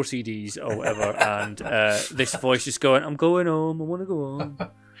 CDs or whatever, and this voice just going, I'm going home, I want to go home.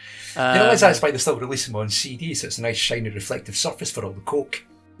 You know, that's why they still release them on CD, so it's a nice shiny reflective surface for all the coke.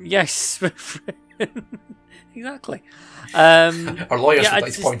 Yes, exactly. Our lawyers would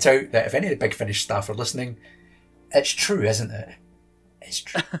like to point out that if any of the Big Finish staff are listening, it's true, isn't it? It's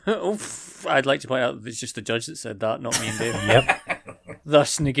true. Oof, I'd like to point out that it's just the judge that said that, not me and Dave. Yep.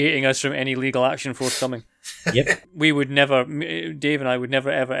 Thus negating us from any legal action forthcoming. Yep. We would never, Dave and I would never,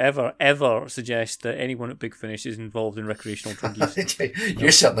 ever, ever, ever suggest that anyone at Big Finish is involved in recreational drug use.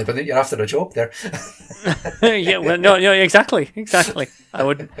 You're certainly, but you're after a job there. Yeah, well, no, exactly. I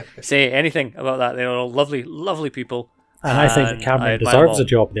wouldn't say anything about that. They're all lovely, lovely people. And I think that I Cameron admire deserves them a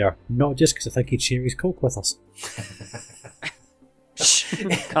job there, not just because I think he'd share his coke with us.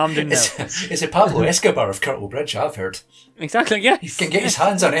 Calm down now. It's a Pablo Escobar of Curtle Bridge, I've heard. Exactly, yeah. He can get his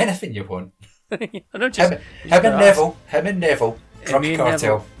hands on anything you want. Not just, Him and Neville, drug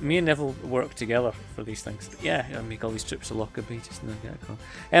cartel. Me and Neville work together for these things. But yeah, I make all these trips to Lockerbie just to get a call.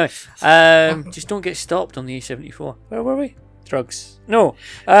 Anyway, just don't get stopped on the A74. Where were we? Drugs. No.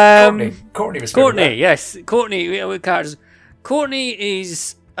 Courtney was Courtney, yes. Courtney, characters. Courtney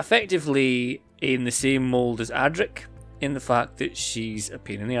is effectively in the same mould as Adric in the fact that she's a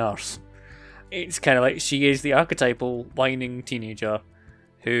pain in the arse. It's kind of like she is the archetypal whining teenager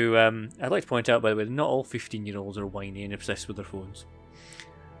who, I'd like to point out, by the way, not all 15-year-olds are whiny and obsessed with their phones.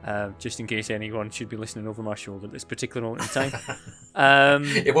 Just in case anyone should be listening over my shoulder at this particular moment in time.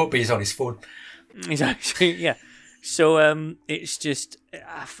 It won't be, he's on his phone. Exactly, yeah. So it's just,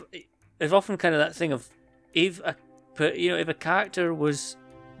 there's often kind of that thing of, if a character was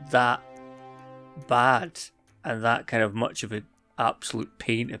that bad and that kind of much of an absolute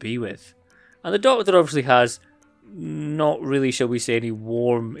pain to be with, and the Doctor obviously has not really, shall we say, any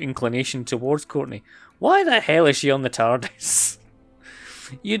warm inclination towards Courtney, why the hell is she on the TARDIS?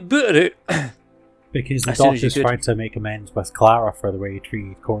 You'd boot her out. Because the Doctor's trying to make amends with Clara for the way he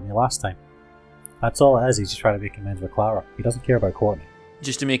treated Courtney last time. That's all it is, he's just trying to make amends with Clara. He doesn't care about Courtney.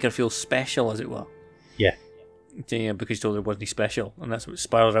 Just to make her feel special, as it were. Yeah. Yeah, because he told her wasn't special, and that's what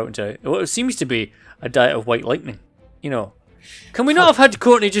spirals out into what seems to be a diet of white lightning. You know, can we not have had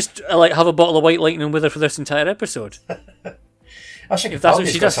Courtney just have a bottle of white lightning with her for this entire episode? I think if that's what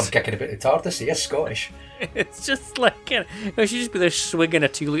she does, some kicking about the TARDIS. He is Scottish. It's just like she'd just be there swigging a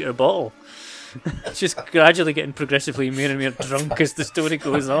 2-litre bottle. It's just gradually getting progressively more and more drunk as the story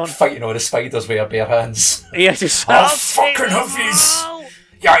goes on. Fighting all the spiders with her bare hands. Yeah, just fucking hoofies.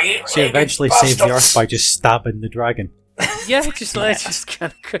 She eventually saves the Earth by just stabbing the dragon. Yeah, just kind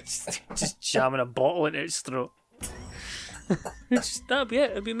of just jamming a bottle into its throat.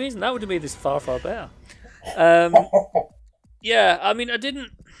 It'd be amazing. That would have made this far, far better. Yeah, I mean,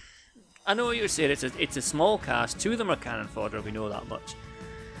 I know what you were saying. It's a small cast. 2 of them are cannon fodder. We know that much.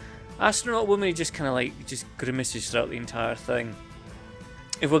 Astronaut Woman just kind of just grimaces throughout the entire thing.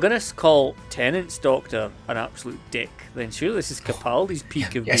 If we're going to call Tennant's Doctor an absolute dick, then surely this is Capaldi's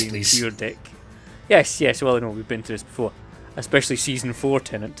peak of being please. pure dick. Yes, well, I know we've been through this before, especially season 4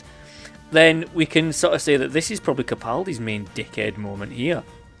 Tennant. Then we can sort of say that this is probably Capaldi's main dickhead moment here.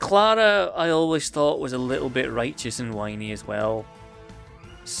 Clara, I always thought, was a little bit righteous and whiny as well.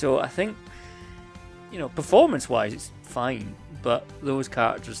 So I think, performance-wise, it's fine, but those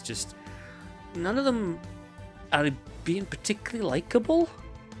characters just, none of them are being particularly likeable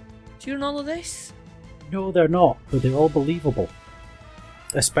during all of this. No, they're not, but they're all believable.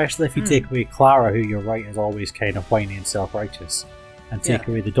 Especially if you take away Clara, who you're right is always kind of whiny and self-righteous, and take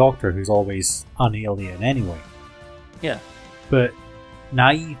away the Doctor, who's always unalien anyway. Yeah. But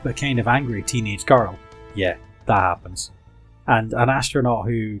naive but kind of angry teenage girl, yeah, that happens. And an astronaut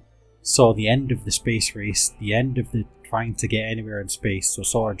who saw the end of the space race, the end of the trying to get anywhere in space, so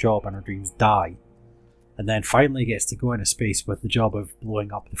saw her job and her dreams die, and then finally gets to go into space with the job of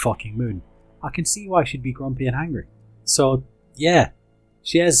blowing up the fucking moon. I can see why she'd be grumpy and angry. So, yeah,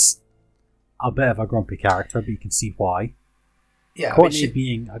 she is a bit of a grumpy character, but you can see why. Yeah, Courtney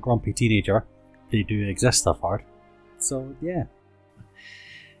being a grumpy teenager, they do exist, I've heard. So, yeah.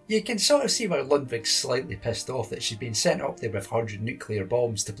 You can sort of see why Lundvig's slightly pissed off that she's been sent up there with 100 nuclear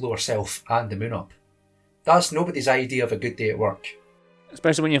bombs to blow herself and the moon up. That's nobody's idea of a good day at work.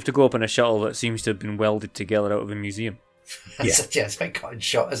 Especially when you have to go up in a shuttle that seems to have been welded together out of a museum. Yeah, it's a bit cut and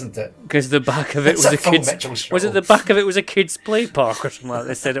shot, isn't it? Because the back of it was a kid's... Was it the back of it was a kid's play park or something like that?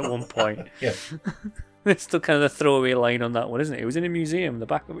 They said at one point. Yeah. It's still kind of the throwaway line on that one, isn't it? It was in a museum. The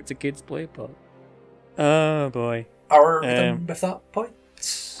back of it's a kid's play park. Oh, boy. Are we done with that point?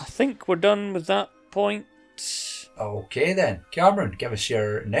 I think we're done with that point. Okay, then. Cameron, give us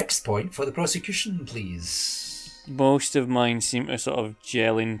your next point for the prosecution, please. Most of mine seem to sort of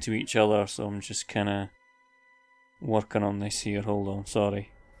gel into each other, so I'm just kind of working on this here. Hold on,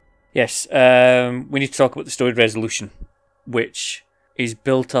 sorry. Yes, we need to talk about the story resolution, which is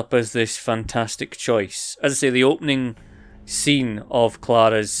built up as this fantastic choice. As I say, the opening scene of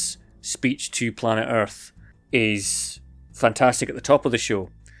Clara's speech to Planet Earth is fantastic at the top of the show,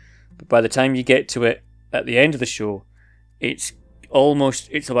 but by the time you get to it at the end of the show, it's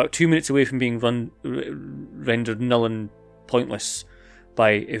about 2 minutes away from being rendered null and pointless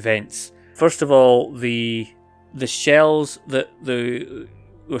by events. First of all, the shells that they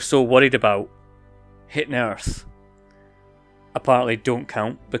were so worried about hitting Earth apparently don't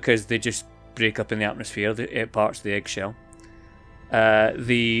count because they just break up in the atmosphere, the parts of the eggshell.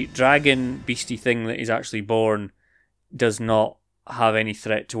 The dragon beastie thing that is actually born does not have any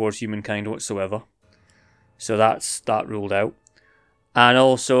threat towards humankind whatsoever. So that's that ruled out. And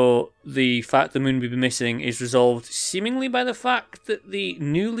also, the fact the moon will be missing is resolved seemingly by the fact that the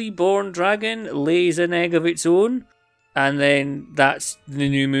newly born dragon lays an egg of its own, and then that's the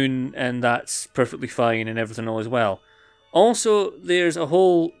new moon, and that's perfectly fine and everything all is well. Also, there's a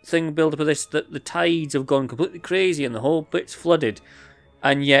whole thing built up of this that the tides have gone completely crazy and the whole bit's flooded,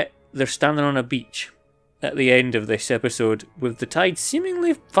 and yet they're standing on a beach at the end of this episode with the tides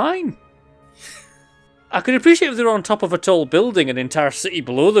seemingly fine. I could appreciate if they were on top of a tall building and the entire city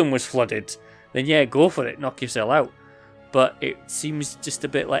below them was flooded. Then yeah, go for it, knock yourself out. But it seems just a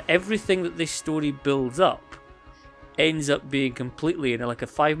bit like everything that this story builds up ends up being completely, in like a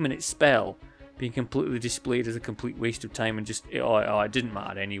 5-minute spell, being completely displayed as a complete waste of time and just, it didn't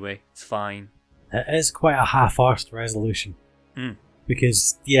matter anyway, it's fine. It is quite a half-arsed resolution.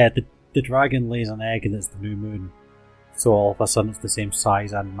 Because, yeah, the dragon lays an egg and it's the new moon. So all of a sudden it's the same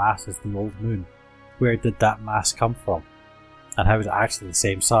size and mass as the old moon. Where did that mass come from? And how is it actually the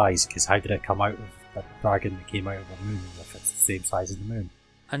same size? Because how did it come out of the dragon that came out of the moon if it's the same size as the moon?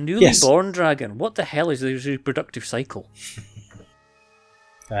 A newly born dragon? What the hell is the reproductive cycle?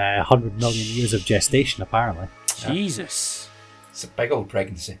 100 million years of gestation, apparently. Jesus. It's a big old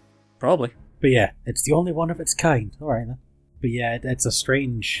pregnancy. Probably. But yeah, it's the only one of its kind. Alright then. But yeah, it's a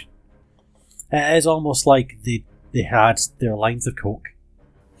strange... It is almost like they had their lines of coke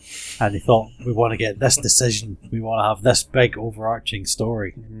and they thought, we want to get this decision, we want to have this big overarching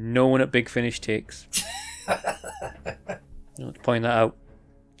story. No one at Big Finish takes. I want to point that out.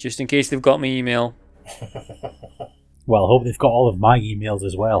 Just in case they've got my email. Well, I hope they've got all of my emails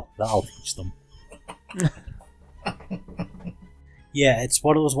as well. That'll teach them. Yeah, it's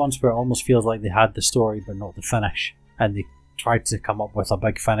one of those ones where it almost feels like they had the story but not the finish. And they tried to come up with a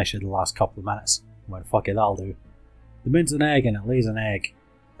big finish in the last couple of minutes. Well, fuck it, that'll do. The moon's an egg and it lays an egg.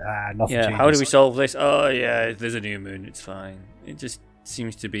 Nothing changes. How do we solve this? Oh, yeah, there's a new moon, it's fine. It just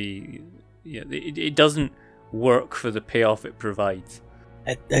seems to be... Yeah, it doesn't work for the payoff it provides.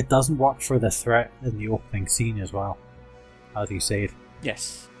 It doesn't work for the threat in the opening scene as well, as you said.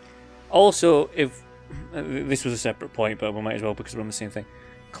 Yes. Also, if... this was a separate point, but we might as well because we're on the same thing.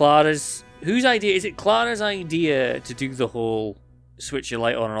 Clara's... Whose idea? Is it Clara's idea to do the whole switch your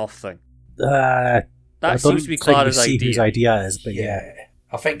light on and off thing? That seems to be Clara's idea. Whose idea is, but yeah.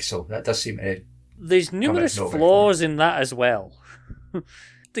 I think so. That does seem to... There's numerous flaws in that as well.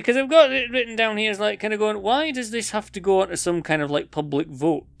 Because I've got it written down here as like kind of going, why does this have to go onto some kind of like public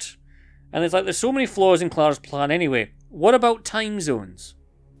vote? And there's so many flaws in Clara's plan anyway. What about time zones?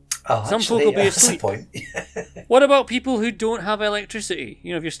 Some folk will be asleep. What about people who don't have electricity?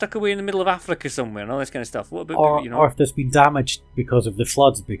 You know, if you're stuck away in the middle of Africa somewhere and all this kind of stuff. What about or if there's been damage because of the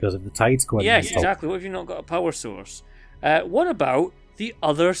floods, because of the tides going? Yes, exactly. What if you've not got a power source? What about the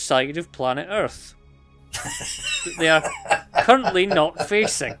other side of planet Earth that they are currently not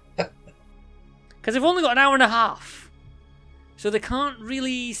facing? Because they've only got an hour and a half, so they can't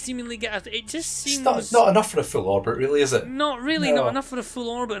really seemingly get. It just seems it's not enough for a full orbit, really, is it? Not really, not enough for a full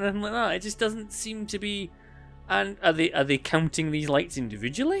orbit or anything like that. It just doesn't seem to be. And are they counting these lights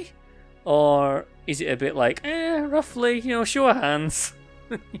individually, or is it a bit like roughly, show of hands?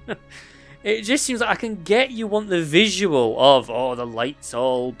 It just seems like I can get you want the visual of the lights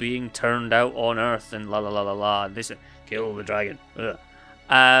all being turned out on Earth and la la la la la and this kill the dragon.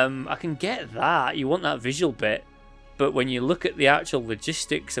 I can get that. You want that visual bit, but when you look at the actual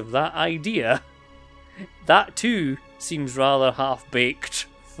logistics of that idea, that too seems rather half baked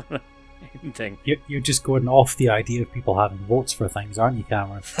for anything. You're just going off the idea of people having votes for things, aren't you,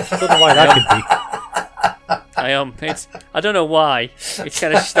 Cameron? I don't know why that could be. I am. I don't know why. It's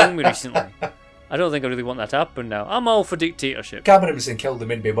kind of stung me recently. I don't think I really want that to happen now. I'm all for dictatorship. Cameron was in Kill the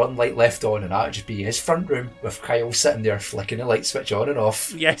Moon, be one light left on, and that'd just be his front room with Kyle sitting there flicking the light switch on and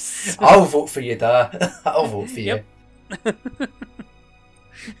off. Yes. I'll vote for you, Dad. I'll vote for you.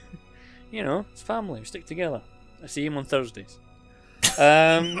 It's family. We stick together. I see him on Thursdays.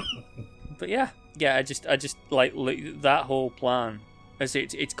 But yeah. I just like that whole plan. I say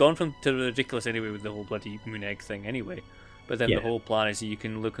it's gone from to ridiculous anyway with the whole bloody moon egg thing anyway. But then the whole plan is you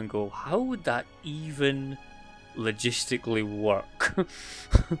can look and go, how would that even logistically work And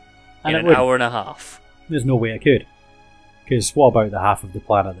in it an wouldn't. hour and a half. There's no way it could. Because what about the half of the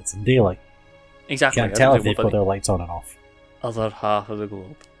planet that's in daylight? Exactly. Can't I tell don't if know they've what got their lights on and off. the other half of the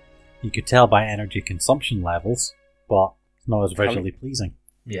globe. You could tell by energy consumption levels, but it's not as visually pleasing.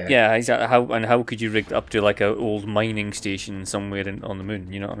 Yeah. Yeah, exactly. How could you rig it up to like an old mining station somewhere on the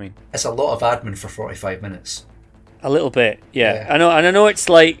moon? You know what I mean? It's a lot of admin for 45 minutes. A little bit, yeah. Yeah. I know, and I know it's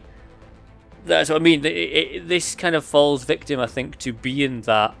like that's what I mean. This kind of falls victim, I think, to being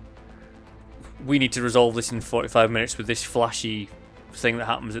that we need to resolve this in 45 minutes with this flashy thing that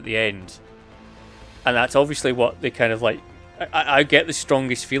happens at the end, and that's obviously what they kind of like. I get the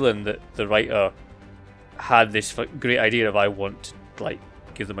strongest feeling that the writer had this great idea of I want to like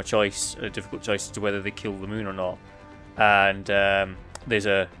give them a choice, a difficult choice as to whether they kill the moon or not, and there's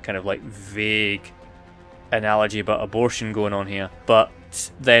a kind of like vague analogy about abortion going on here, but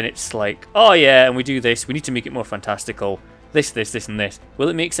then it's like, oh yeah, and we do this, we need to make it more fantastical, this and this. Will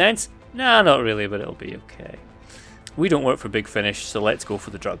it make sense? Nah, not really, but it'll be okay. We don't work for Big Finish, so let's go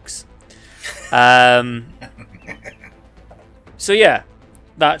for the drugs. So yeah,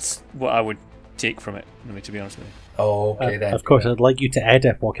 that's what I would take from it, really, to be honest with you. Oh, okay then. Of course, I'd like you to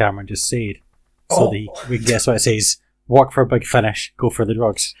edit what Cameron just said, so that we can guess what it says. Work for a Big Finish, go for the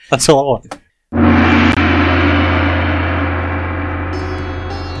drugs. That's all I want.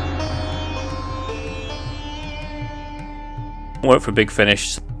 Work for Big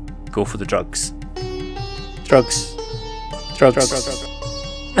Finish, go for the drugs. Drugs.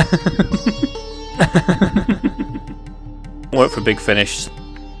 Work for Big Finish,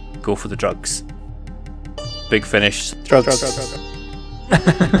 go for the drugs. Big Finish, drugs.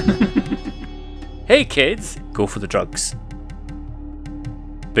 Hey kids, go for the drugs.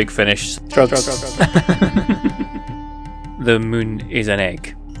 Big Finish, drugs. The moon is an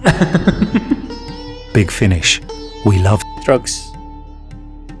egg. Big Finish. We love Drugs.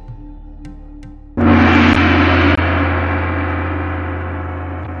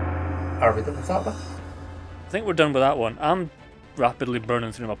 Are we done with that one? I think we're done with that one. I'm rapidly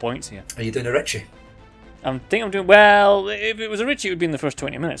burning through my points here. Are you doing a Richie? I think I'm doing well. If it was a Richie, it would be in the first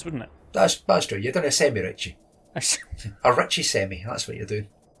 20 minutes, wouldn't it? That's true. You're doing a semi-Richie. A Richie semi, that's what you're doing.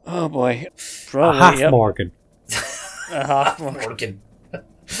 Oh boy. A Probably, half yep. Morgan. A half Morgan. Morgan.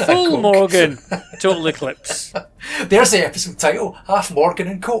 Full Morgan. Total eclipse. There's the episode title, Half Morgan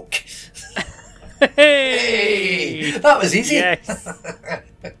and Coke. Hey! That was easy. Yes.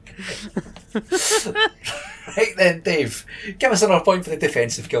 Right then, Dave, give us another point for the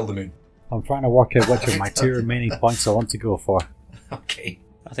defensive Kill the Moon. I'm trying to work out which of my two remaining points I want to go for. Okay.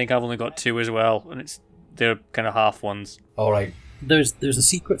 I think I've only got 2 as well, and they're kind of half ones. Alright. There's a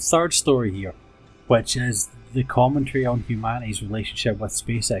secret third story here, which is the commentary on humanity's relationship with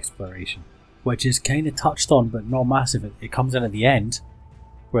space exploration, which is kind of touched on but not massive. It comes in at the end,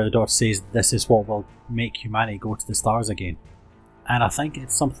 where the Doctor says this is what will make humanity go to the stars again. And I think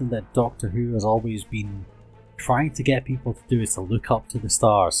it's something that Doctor Who has always been trying to get people to do, is to look up to the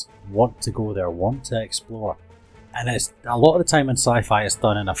stars, want to go there, want to explore. And it's a lot of the time in sci-fi it's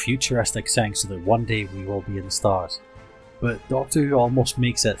done in a futuristic setting so that one day we will be in the stars. But Doctor Who almost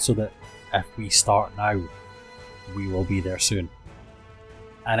makes it so that if we start now, we will be there soon.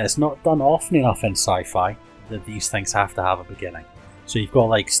 And it's not done often enough in sci-fi that these things have to have a beginning. So you've got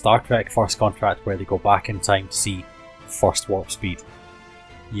like Star Trek First Contact, where they go back in time to see first warp speed.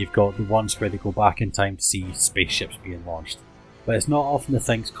 You've got the ones where they go back in time to see spaceships being launched. But it's not often the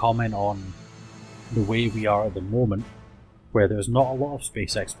things comment on the way we are at the moment, where there's not a lot of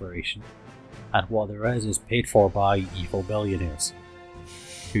space exploration, and what there is paid for by evil billionaires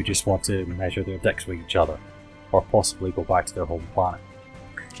who just want to measure their dicks with each other, or possibly go back to their home planet.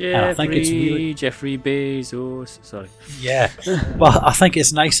 And I think it's really... Jeffrey Bezos. Sorry. Yeah. Well, I think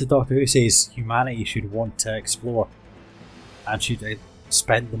it's nice that Doctor Who says humanity should want to explore and should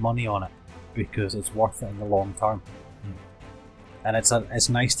spend the money on it because it's worth it in the long term. And it's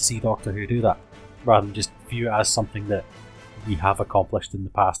nice to see Doctor Who do that, rather than just view it as something that we have accomplished in the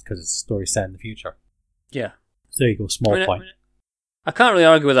past because it's a story set in the future. Yeah. So there you go, small point. I can't really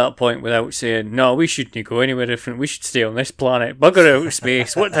argue with that point without saying, no, we shouldn't go anywhere different. We should stay on this planet. Bugger out of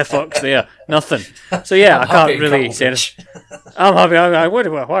space. What the fuck's there? Nothing. So yeah, I can't really say anything. I'm happy. Why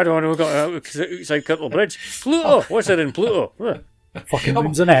do I want to go outside Cuttle Bridge? Pluto. What's that in Pluto? Fucking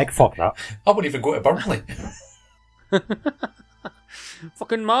moon's an egg. Fuck that. I wouldn't even go to Burnley.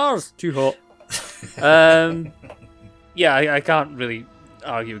 Fucking Mars. Too hot. Yeah, I can't really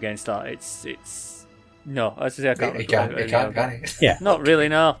argue against that. It's no, as I say, I can't. You can't, can you? Yeah. Not really,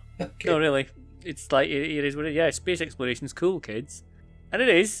 no. Okay. Not really. It's like, it is what it is. Yeah, space exploration's cool, kids. And it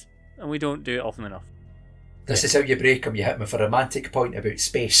is, and we don't do it often enough. This is how you break him. You hit him with a romantic point about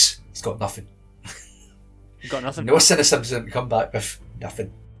space. He's got nothing. Got nothing. No cynicism to come back with.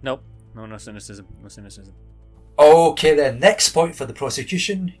 Nothing. Nope. No cynicism. No cynicism. Okay then, next point for the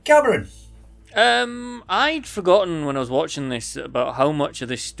prosecution. Cameron. I'd forgotten when I was watching this about how much of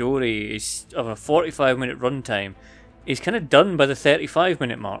this story is of a 45-minute runtime is kind of done by the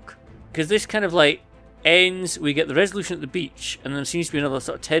 35-minute mark. Because this kind of like ends, we get the resolution at the beach, and then there seems to be another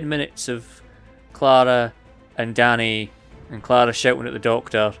sort of 10 minutes of Clara and Danny, and Clara shouting at the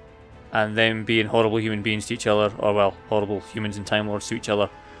doctor, and them being horrible human beings to each other, or well, horrible humans and Time Lords to each other.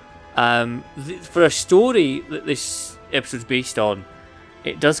 For a story that this episode's based on,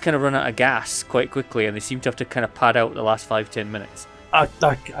 it does kind of run out of gas quite quickly, and they seem to have to kind of pad out the last 5-10 minutes. I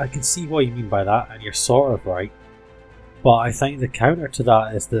can see what you mean by that, and you're sort of right. But I think the counter to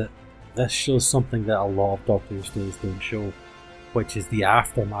that is that this shows something that a lot of Doctor Who stories don't show, which is the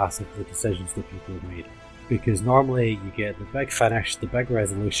aftermath of the decisions that people have made. Because normally you get the big finish, the big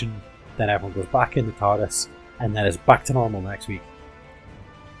resolution, then everyone goes back in the TARDIS, and then it's back to normal next week.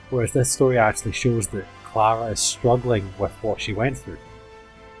 Whereas this story actually shows that Clara is struggling with what she went through,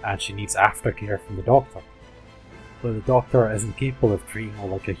 and she needs aftercare from the Doctor. But the Doctor isn't capable of treating her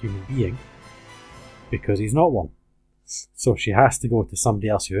like a human being, because he's not one. So she has to go to somebody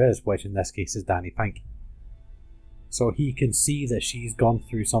else who is, which in this case is Danny Pink. So he can see that she's gone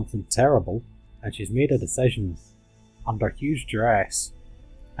through something terrible, and she's made a decision under huge duress,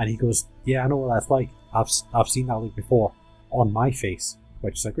 and he goes, yeah, I know what that's like. I've seen that look before, on my face,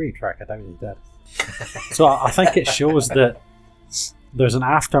 which is a great trick, I doubt he did. So I think it shows that there's an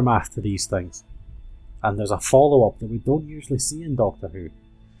aftermath to these things, and there's a follow-up that we don't usually see in Doctor Who.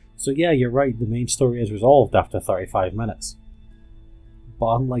 So yeah, you're right, the main story is resolved after 35 minutes.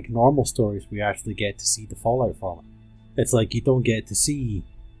 But unlike normal stories, we actually get to see the fallout from it. It's like you don't get to see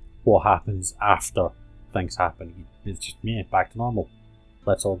what happens after things happen. It's just, yeah, back to normal.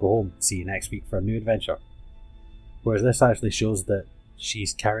 Let's all go home, see you next week for a new adventure. Whereas this actually shows that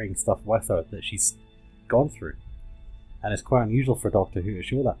she's carrying stuff with her that she's gone through. And it's quite unusual for Doctor Who to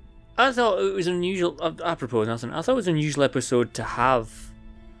show that. I thought it was unusual, apropos nothing, I thought it was an unusual episode to have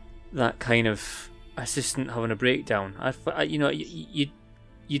that kind of assistant having a breakdown.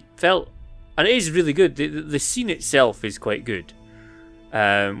 You felt, and it is really good. The scene itself is quite good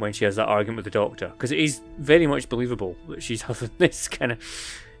when she has that argument with the Doctor, because it is very much believable that she's having this kind of,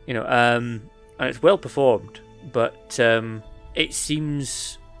 and it's well performed. But it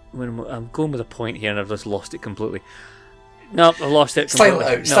seems, when I'm going with a point here and I've just lost it completely. No, I lost it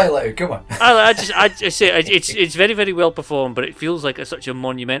completely. Style it out, come on. I just say it's very, very well performed, but it feels like such a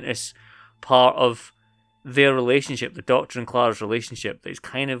monumentous part of their relationship, the Doctor and Clara's relationship, that is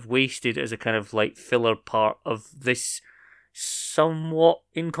kind of wasted as a kind of like filler part of this somewhat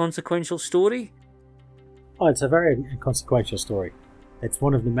inconsequential story. Oh, it's a very inconsequential story. It's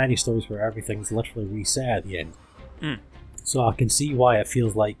one of the many stories where everything's literally reset at the end. So I can see why it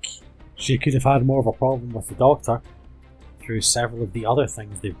feels like she could have had more of a problem with the Doctor through several of the other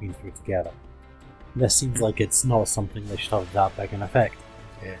things they've been through together. This seems like it's not something that should have that big an effect.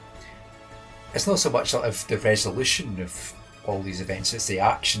 Yeah. It's not so much sort of the resolution of all these events, it's the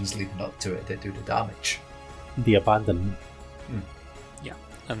actions leading up to it that do the damage. The abandonment. Yeah,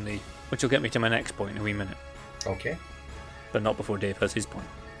 and which will get me to my next point in a wee minute. Okay. But not before Dave has his point.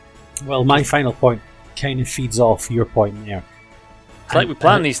 Well, my final point kind of feeds off your point there. It's like we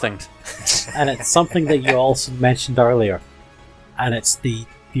plan these things. And it's something that you also mentioned earlier, and it's the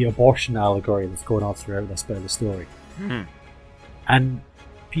abortion allegory that's going on throughout this bit of the story. And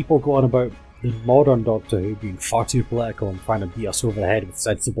people go on about the modern Doctor Who being far too political and trying to beat us over the head with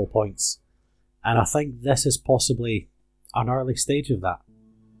sensible points. And I think this is possibly an early stage of that.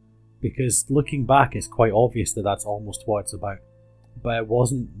 Because looking back, it's quite obvious that that's almost what it's about. But it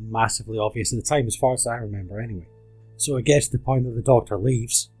wasn't massively obvious at the time, as far as I remember anyway. So it gets to the point that the Doctor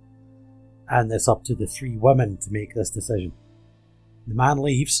leaves, and it's up to the three women to make this decision. The man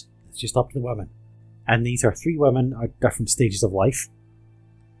leaves, it's just up to the women. And these are three women at different stages of life.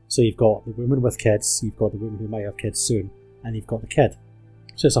 So you've got the women with kids, you've got the women who might have kids soon, and you've got the kid.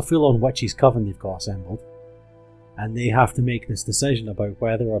 So it's a full-on witches' coven they've got assembled. And they have to make this decision about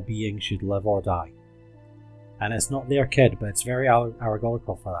whether a being should live or die. And it's not their kid, but it's very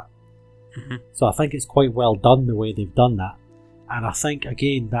allegorical for that. So I think it's quite well done the way they've done that. And I think,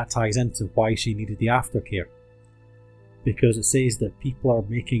 again, that ties into why she needed the aftercare. Because it says that people are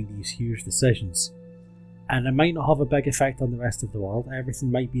making these huge decisions. And it might not have a big effect on the rest of the world.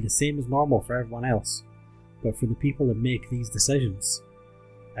 Everything might be the same as normal for everyone else. But for the people that make these decisions,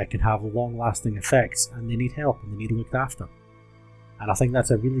 it can have long-lasting effects, and they need help and they need looked after. And I think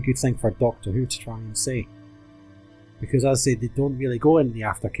that's a really good thing for Doctor Who to try and say. Because as I say, they don't really go into the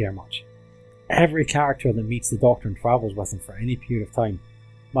aftercare much. Every character that meets the Doctor and travels with him for any period of time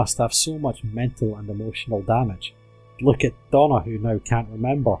must have so much mental and emotional damage. Look at Donna, who now can't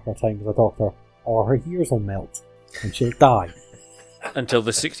remember her time as a Doctor, or her ears will melt and she'll die. Until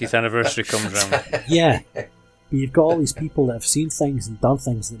the 60th anniversary comes around. Yeah, but you've got all these people that have seen things and done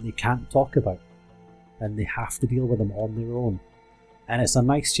things that they can't talk about, and they have to deal with them on their own. And it's a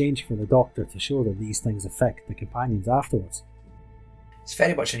nice change for the Doctor to show that these things affect the companions afterwards. It's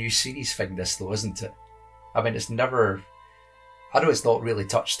very much a new series thing, this, though, isn't it? I mean, it's never... I know it's not really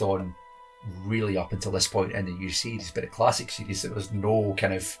touched on really up until this point in the new series, but the classic series, there was no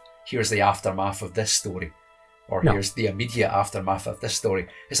kind of, here's the aftermath of this story, or here's the immediate aftermath of this story.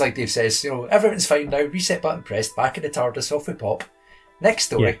 It's like Dave says, everything's fine now, reset button pressed, back in the TARDIS, off we pop. Next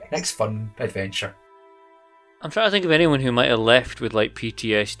story, next fun adventure. I'm trying to think of anyone who might have left with like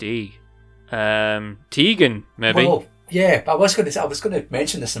PTSD. Tegan, maybe. Well, yeah, I was going to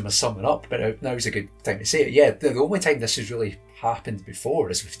mention this in my summing up, but now's a good time to say it. Yeah, the only time this has really happened before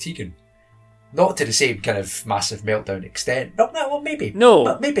is with Tegan. Not to the same kind of massive meltdown extent. No, well, maybe. No.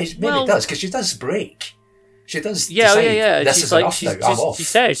 But maybe it does, because she does break. She does Yeah, decide, yeah. this she's is like, enough now, I'm off. She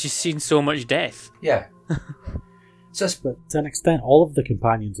says she's seen so much death. Yeah. But to an extent, all of the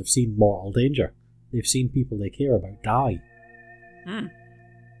companions have seen mortal danger. They've seen people they care about die.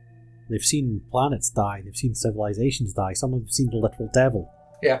 They've seen planets die. They've seen civilizations die. Some have seen the literal devil.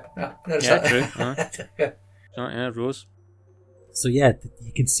 Yeah, true. Yeah, Rose. So yeah,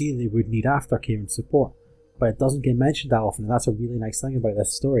 you can see they would need aftercare and support, but it doesn't get mentioned that often, and that's a really nice thing about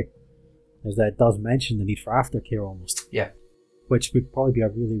this story, is that it does mention the need for aftercare almost. Yeah. Which would probably be a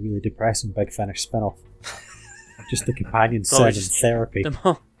really, really depressing Big Finish spin-off. Just the companions said in therapy.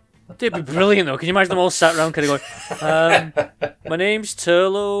 They'd be brilliant though. Can you imagine them all sat around kind of going, my name's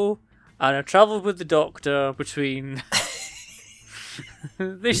Turlo, and I travelled with the Doctor between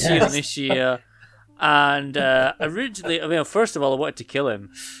this year and this year. And originally, first of all, I wanted to kill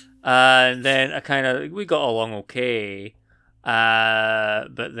him. And then we got along okay.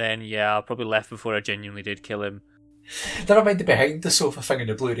 But then, I probably left before I genuinely did kill him. Never mind the behind the sofa thing in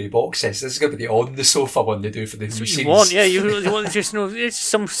the Blu-ray box set. This is going to be the on the sofa one they do for the new series. You want, you want to just know it's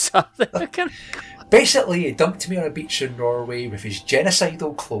some something. Basically, he dumped me on a beach in Norway with his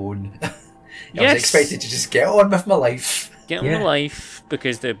genocidal clone. I was expected to just get on with my life. Get on my life,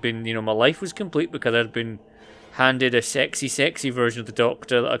 because there'd been, my life was complete because I'd been handed a sexy version of the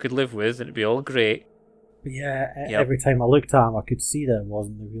Doctor that I could live with, and it'd be all great. But every time I looked at him, I could see that it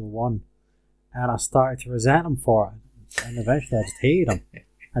wasn't the real one. And I started to resent him for it. And eventually I just hated him.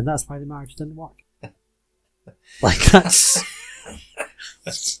 And that's why the marriage didn't work. Like, that's...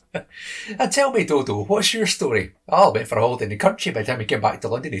 And tell me, Dodo, what's your story? I went for a holiday in the country. By the time we came back to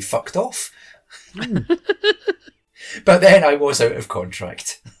London, he fucked off. But then I was out of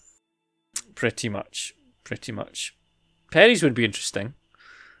contract. Pretty much. Perry's would be interesting.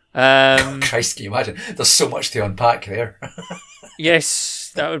 Christ, can you imagine? There's so much to unpack there.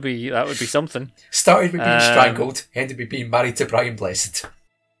 Yes, that would be something. Started with being strangled, ended with being married to Brian Blessed.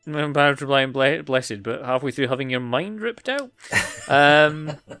 Married to Brian Blessed, but halfway through having your mind ripped out.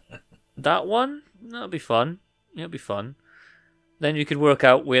 That one, that'll be fun. It'll be fun. Then you could work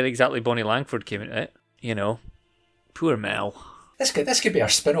out where exactly Bonnie Langford came into it. Poor Mel. This could be our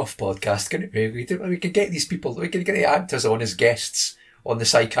spin-off podcast, couldn't it be? We could get these people, we could get the actors on as guests on the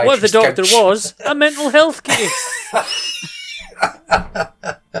psychiatrist What if the Doctor couch. was a mental health case?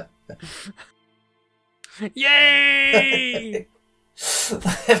 Yay!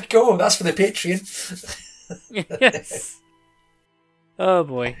 There we go, that's for the Patreon. Yes. Oh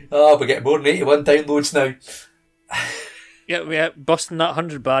boy. Oh, we're getting more than 81 downloads now. Yeah, busting that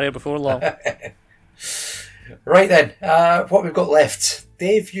 100 barrier before long. Right then, what we've got left.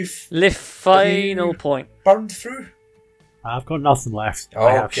 Dave, you've... Final point. Burned through? I've got nothing left. Okay.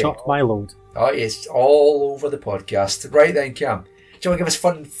 I have shot my load. Oh, it's all over the podcast. Right then, Cam. Do you want to give us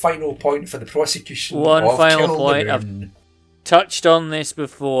one final point for the prosecution? One final Kill point. the I've Moon? touched on this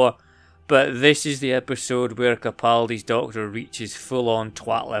before, but this is the episode where Capaldi's Doctor reaches full-on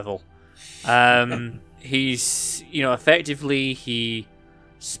twat level. He's, effectively he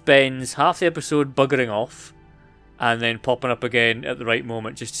spends half the episode buggering off and then popping up again at the right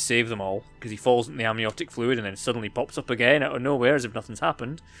moment just to save them all, because he falls in the amniotic fluid and then suddenly pops up again out of nowhere as if nothing's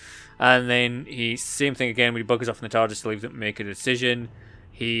happened. And then same thing again when he buggers off in the TARDIS to leave them to make a decision.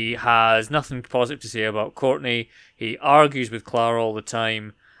 He has nothing positive to say about Courtney. He argues with Clara all the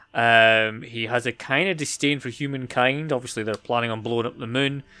time. He has a kind of disdain for humankind. Obviously they're planning on blowing up the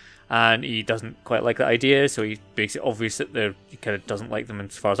moon, and he doesn't quite like that idea, so he makes it obvious that he kind of doesn't like them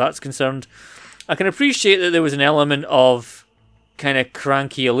as far as that's concerned. I can appreciate that there was an element of kind of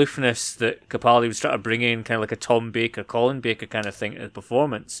cranky aloofness that Capaldi was trying to bring in, kind of like a Tom Baker, Colin Baker kind of thing to the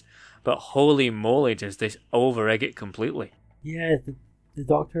performance. But holy moly, does this over-egg it completely. Yeah, the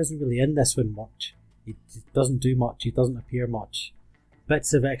Doctor isn't really in this one much. He doesn't do much, he doesn't appear much.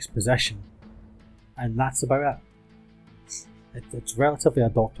 Bits of exposition, and that's about it. It's relatively a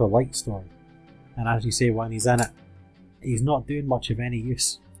Doctor Light story. And as you say, when he's in it, he's not doing much of any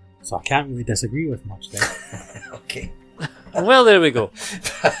use. So I can't really disagree with much there. Okay. Well, there we go.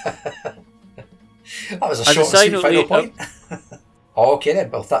 That was a short and sweet final point. Okay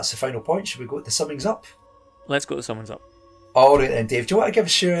then, well, if that's the final point, should we go to the summings up? Let's go to summings up. Alright then, Dave, do you want to give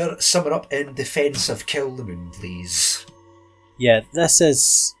us your summing up in defence of Kill the Moon, please? Yeah,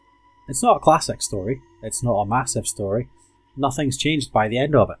 it's not a classic story. It's not a massive story. Nothing's changed by the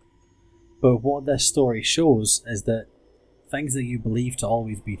end of it. But what this story shows is that things that you believe to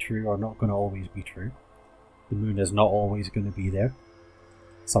always be true are not going to always be true. The moon is not always going to be there.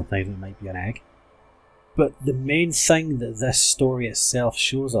 Sometimes it might be an egg. But the main thing that this story itself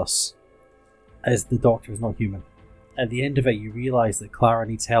shows us is the Doctor is not human. At the end of it, you realise that Clara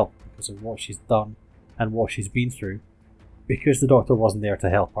needs help because of what she's done and what she's been through, because the Doctor wasn't there to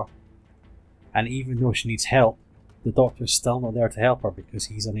help her. And even though she needs help, the Doctor's still not there to help her because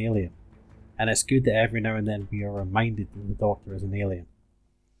he's an alien. And it's good that every now and then we are reminded that the Doctor is an alien.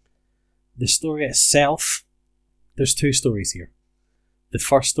 The story itself, there's two stories here. The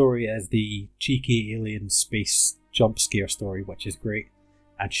first story is the cheeky alien space jump scare story, which is great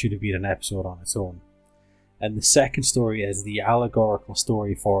and should have been an episode on its own. And the second story is the allegorical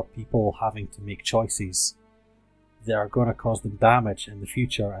story for people having to make choices that are going to cause them damage in the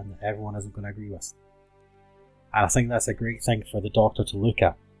future and that everyone isn't going to agree with. And I think that's a great thing for the Doctor to look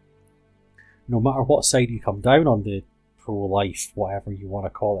at. No matter what side you come down on the pro-life, whatever you want to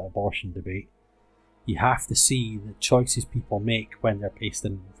call it, abortion debate, you have to see the choices people make when they're placed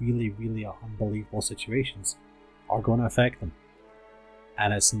in really, really unbelievable situations are going to affect them.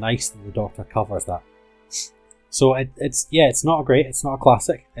 And it's nice that the Doctor covers that. So it's not great, it's not a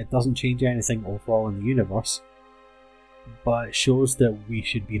classic, it doesn't change anything overall in the universe, but it shows that we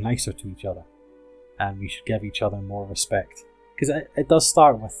should be nicer to each other and we should give each other more respect. Because it does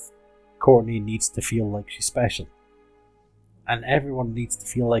start with Courtney needs to feel like she's special, and everyone needs to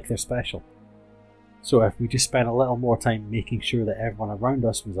feel like they're special. So if we just spend a little more time making sure that everyone around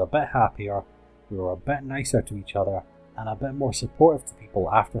us was a bit happier, we were a bit nicer to each other, and a bit more supportive to people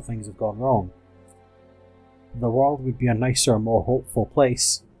after things have gone wrong, the world would be a nicer, more hopeful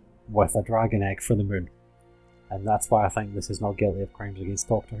place with a dragon egg for the moon. And that's why I think this is not guilty of crimes against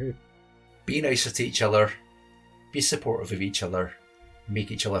Doctor Who. Be nicer to each other, be supportive of each other,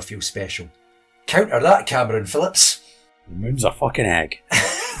 make each other feel special. Counter that, Cameron Phillips. The moon's a fucking egg.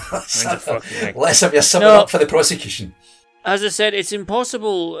 Let's have your summing up for the prosecution. As I said, it's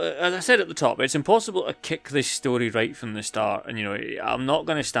impossible, as I said at the top, it's impossible to kick this story right from the start. And, I'm not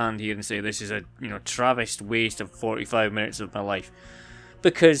going to stand here and say this is a, travished waste of 45 minutes of my life.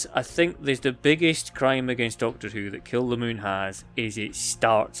 Because I think there's the biggest crime against Doctor Who that Kill the Moon has is it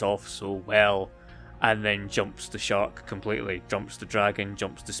starts off so well and then jumps the shark completely. Jumps the dragon,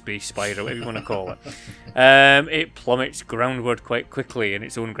 jumps the space spider, whatever you want to call it. It plummets groundward quite quickly in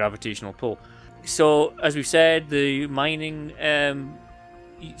its own gravitational pull. So, as we've said, the mining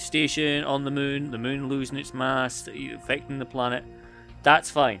station on the moon losing its mass, affecting the planet, that's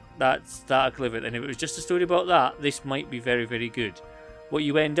fine. That I could live with. And if it was just a story about that, this might be very, very good. What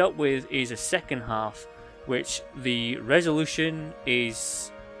you end up with is a second half, which the resolution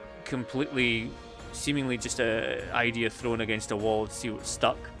is completely, seemingly just an idea thrown against a wall to see what's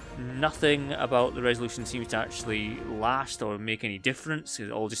stuck. Nothing about the resolution seems to actually last or make any difference.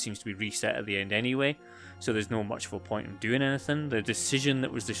 It all just seems to be reset at the end anyway, so there's no much of a point in doing anything. The decision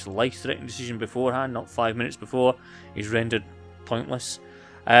that was this life-threatening decision beforehand, not 5 minutes before, is rendered pointless.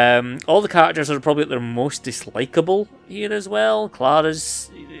 All the characters are probably at their most dislikable here as well.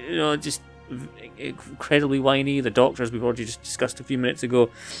 Clara's, just incredibly whiny. The Doctor, as we've already just discussed a few minutes ago,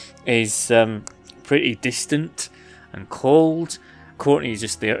 is pretty distant and cold. Courtney is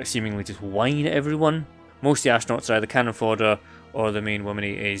just there to seemingly just whine at everyone. Most of the astronauts are either cannon fodder or the main woman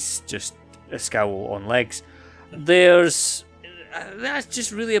is just a scowl on legs. That's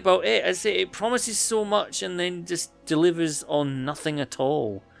just really about it. I say it promises so much and then just delivers on nothing at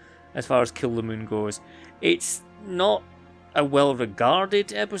all as far as Kill the Moon goes. It's not a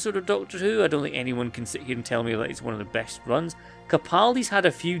well-regarded episode of Doctor Who. I don't think anyone can sit here and tell me that it's one of the best runs. Capaldi's had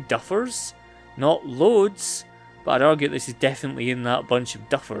a few duffers, not loads, but I'd argue this is definitely in that bunch of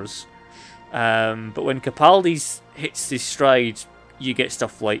duffers. But when Capaldi's hits his stride, you get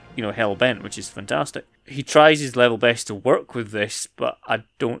stuff like, Hellbent, which is fantastic. He tries his level best to work with this, but I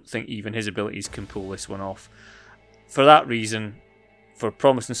don't think even his abilities can pull this one off. For that reason, for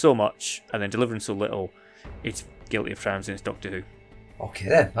promising so much and then delivering so little, it's guilty of triumphs against Doctor Who. Okay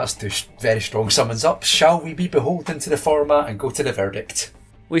then, that's two very strong summons up. Shall we be beholden to the format and go to the verdict?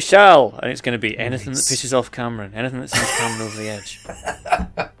 We shall, and it's going to be anything that pisses off Cameron, anything that sends Cameron over the edge.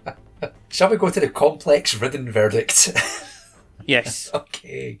 Shall we go to the complex ridden verdict? Yes.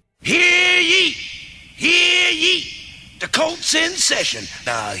 Okay. Hear ye! Hear ye! The court's in session.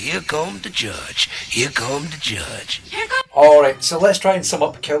 Now here come the judge. Here come the judge. Alright, so let's try and sum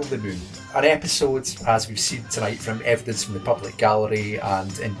up Kill the Moon. An episode, as we've seen tonight, from evidence from the public gallery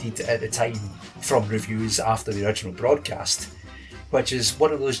and indeed at the time from reviews after the original broadcast, which is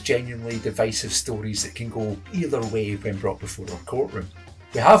one of those genuinely divisive stories that can go either way when brought before our courtroom.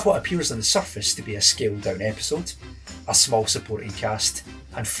 We have what appears on the surface to be a scaled down episode, a small supporting cast,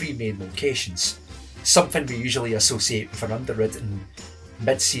 and 3 main locations, something we usually associate with an underwritten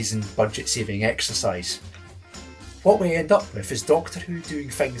mid-season budget saving exercise. What we end up with is Doctor Who doing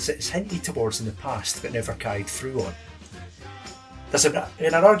things that it's hinted towards in the past but never carried through on. There's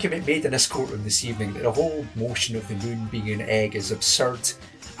an argument made in this courtroom this evening that the whole motion of the moon being an egg is absurd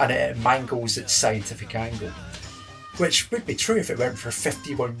and it mangles its scientific angle, which would be true if it weren't for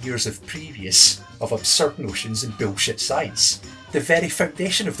 51 years of previous of absurd notions and bullshit science, the very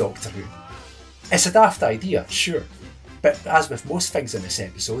foundation of Doctor Who. It's a daft idea, sure, but as with most things in this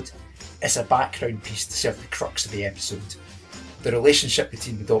episode, it's a background piece to serve the crux of the episode, the relationship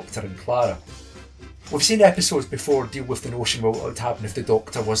between the Doctor and Clara. We've seen episodes before deal with the notion of what would happen if the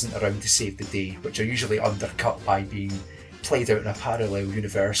Doctor wasn't around to save the day, which are usually undercut by being played out in a parallel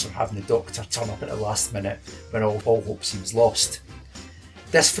universe or having the Doctor turn up at the last minute when all hope seems lost.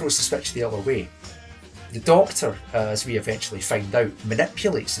 This throws the switch the other way. The Doctor, as we eventually find out,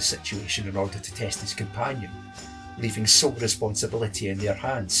 manipulates the situation in order to test his companion, leaving sole responsibility in their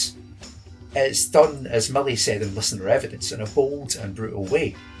hands. It's done, as Millie said in Listener Evidence, in a bold and brutal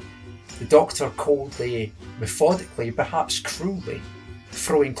way. The Doctor coldly, methodically, perhaps cruelly,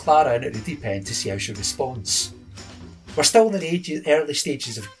 throwing Clara in at the deep end to see how she responds. We're still in the early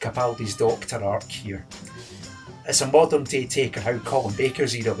stages of Capaldi's Doctor arc here. It's a modern day take on how Colin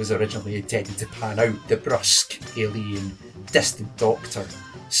Baker's era was originally intended to pan out, the brusque, alien, distant Doctor,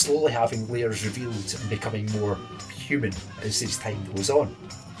 slowly having layers revealed and becoming more human as his time goes on.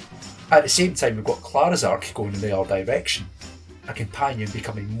 At the same time, we've got Clara's arc going in the other direction, a companion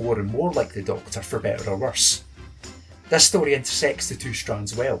becoming more and more like the Doctor for better or worse. This story intersects the two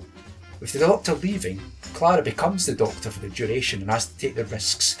strands well. With the Doctor leaving, Clara becomes the Doctor for the duration and has to take the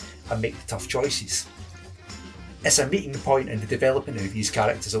risks and make the tough choices. It's a meeting point in the development of these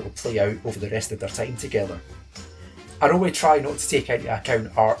characters that will play out over the rest of their time together. I know we try not to take into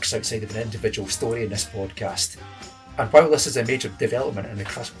account arcs outside of an individual story in this podcast, and while this is a major development in the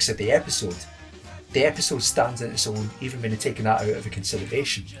crux of the episode stands on its own even when taking that out of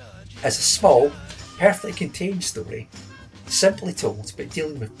consideration. It's a small, perfectly contained story, simply told but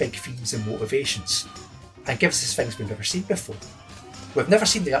dealing with big themes and motivations, and gives us things we've never seen before. We've never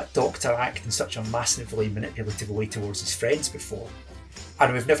seen the Doctor act in such a massively manipulative way towards his friends before,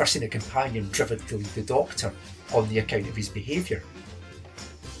 and we've never seen a companion driven to lead the Doctor on the account of his behaviour.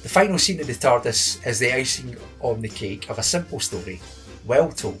 The final scene in the TARDIS is the icing on the cake of a simple story, well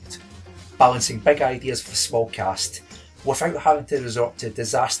told, balancing big ideas with a small cast, without having to resort to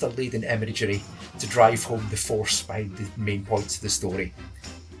disaster-laden imagery to drive home the force behind the main points of the story.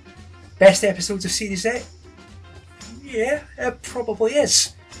 Best episodes of Series 8? Yeah, it probably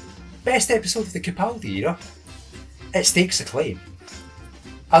is. Best episode of the Capaldi era? It stakes a claim.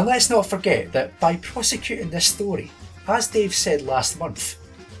 And let's not forget that by prosecuting this story, as Dave said last month,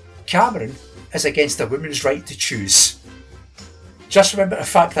 Cameron is against a woman's right to choose. Just remember to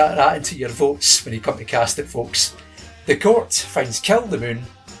factor that into your votes when you come to cast it, folks. The court finds Kill the Moon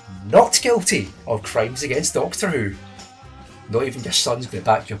not guilty of crimes against Doctor Who. Not even your son's going to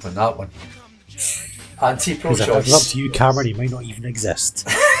back you up on that one. Anti-pro choice. If it's up to you, Cameron, he might not even exist.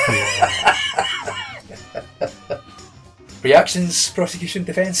 Reactions, prosecution,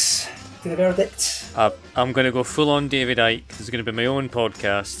 defence to the verdict? I'm going to go full on David Icke. There's going to be my own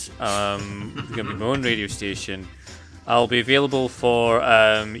podcast. There's going to be my own radio station. I'll be available for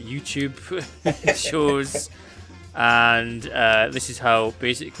YouTube shows. And this is how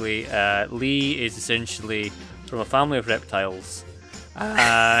basically Lee is essentially from a family of reptiles.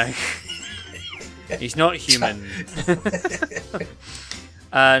 He's not human.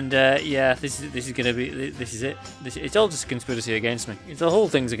 And this is gonna be this is it. It's all just a conspiracy against me. The whole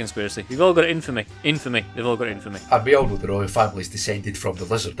thing's a conspiracy. We've all got infamy. They've all got infamy. And we all know the royal family's descended from the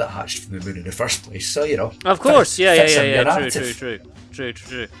lizard that hatched from the moon in the first place. So Of course, fits in your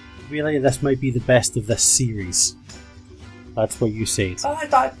True. Really, this might be the best of this series. That's what you said.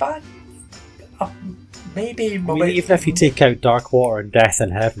 Maybe. I mean, even if you take out Dark Water and Death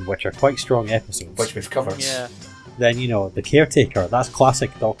in Heaven, which are quite strong episodes, which we've covered. Yeah. Then, The Caretaker, that's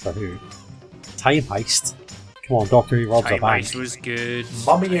classic Doctor Who. Time Heist. Come on, Doctor Who robs a bank. Time Heist was good.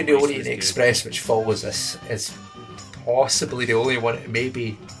 Mummy and the Orient Express, which follows this, is possibly the only one that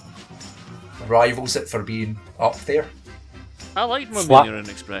maybe rivals it for being up there. I liked Mummy and the Orient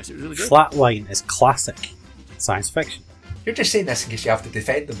Express, it was really good. Flatline is classic science fiction. You're just saying this in case you have to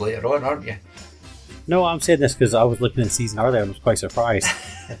defend them later on, aren't you? No, I'm saying this because I was looking at the season earlier and was quite surprised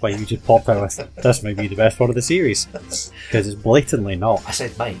when you just popped out with this might be the best one of the series, because it's blatantly not. I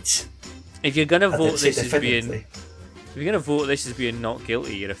said might. If you're gonna vote this as being not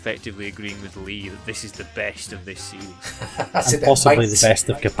guilty, you're effectively agreeing with Lee that this is the best of this series. And possibly the best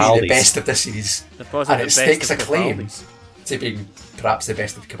of Capaldi's. The best of this series. And it stakes a claim to being perhaps the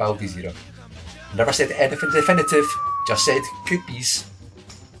best of Capaldi's era. Never said anything definitive, just said could be's.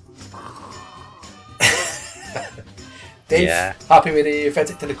 Dave, happy with the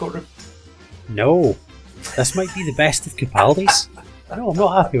verdict in the courtroom? No. This might be the best of Capaldi's. No, I'm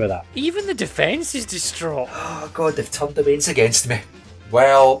not happy with that. Even the defence is distraught. Oh god, they've turned the mains against me.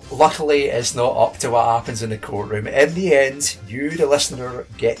 Well, luckily it's not up to what happens in the courtroom. In the end, you, the listener,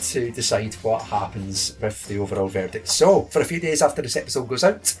 get to decide what happens with the overall verdict. So, for a few days after this episode goes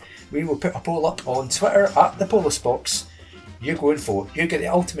out, we will put a poll up on Twitter at the Polis Box. You go and vote. You get the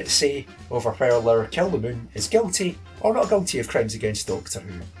ultimate say over whether Kill the Moon is guilty or not guilty of crimes against Doctor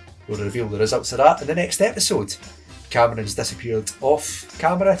Who. We'll reveal the results of that in the next episode. Cameron's disappeared off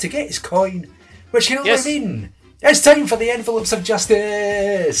camera to get his coin, which can only mean it's time for the envelopes of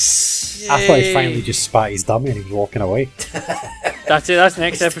justice. Yay. I thought he finally just spat his dummy and he was walking away. That's it. That's the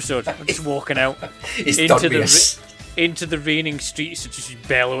next episode. I'm just walking out into the raining streets to just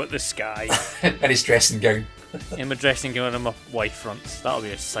bellow at the sky. In his dressing gown. In my dressing gown and my white fronts. That'll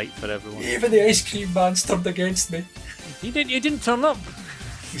be a sight for everyone. Even the ice cream man's turned against me. You didn't turn up.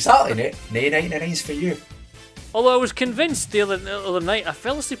 Exactly, Nate. 99's for you. Although I was convinced the other night, I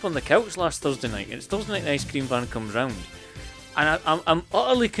fell asleep on the couch last Thursday night, and it's Thursday night the ice cream van comes round. And I'm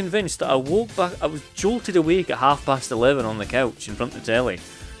utterly convinced that I woke back, I was jolted awake at 11:30 on the couch in front of the telly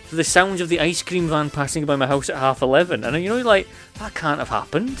to the sounds of the ice cream van passing by my house at 11:30. And you're like, that can't have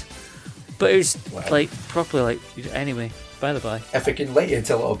happened. But it was properly anyway, by the by. If I can let you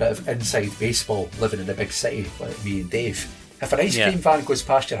into a little bit of inside baseball living in a big city like me and Dave, if an ice cream van goes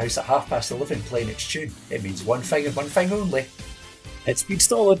past your house at 11:30 playing its tune, it means one thing and one thing only. It's been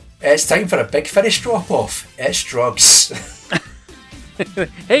stolen. It's time for a big finish drop-off. It's drugs.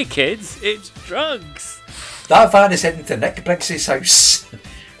 Hey kids, it's drugs. That van is heading to Nick Briggs's house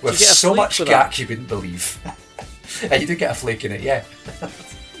with so much gack you wouldn't believe. And you do get a flake in it, yeah.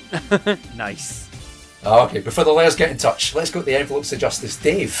 Nice. Okay, before the layers get in touch, let's go to the envelopes of justice.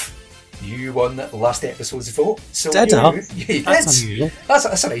 Dave, you won last episode's vote. So did I? You That's did. unusual.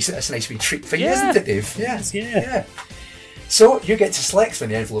 That's a nice wee treat for you, isn't it, Dave? Yeah. So you get to select from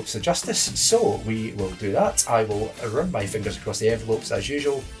the envelopes of justice. So we will do that. I will run my fingers across the envelopes as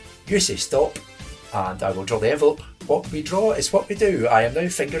usual. You say stop, and I will draw the envelope. What we draw is what we do. I am now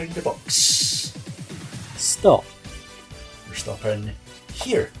fingering the box. Stop. We're stopping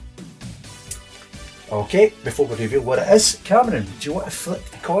here. Okay, before we reveal what it is, Cameron, do you want to flip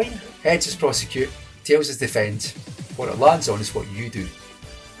the coin? Heads is prosecute, tails is defend. What it lands on is what you do.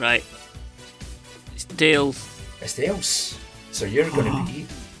 Right. It's tails. It's tails. So you're going to be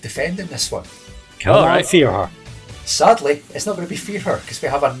defending this one. Come on, fear her. Sadly, it's not going to be fear her because we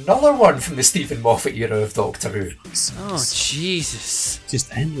have another one from the Stephen Moffat era of Doctor Who. Oh, Jesus.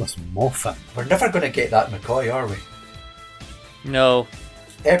 Just endless Moffat. We're never going to get that McCoy, are we? No.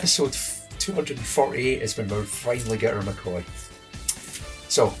 Episode 248 is when we'll finally get our McCoy.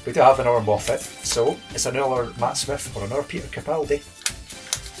 So, we do have another Moffat. So, it's another Matt Smith or another Peter Capaldi.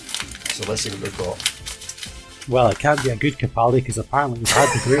 So, let's see what we've got. Well, it can't be a good Capaldi because apparently we've had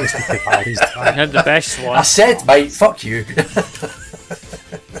the greatest of Capaldis. We had the best one. I said, mate, fuck you.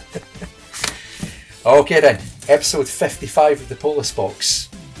 Okay then, episode 55 of the Polis Box.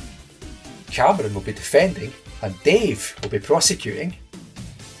 Cameron will be defending and Dave will be prosecuting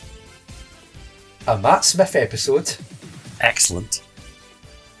a Matt Smith episode. Excellent.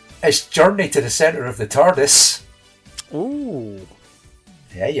 It's Journey to the Centre of the TARDIS. Ooh.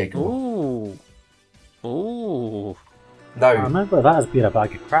 There you go. Ooh. Now, I remember that as being a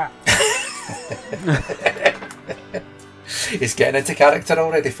bag of crap. he's getting into character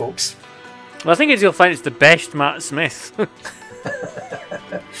already, folks. Well, I think you'll find it's the best Matt Smith.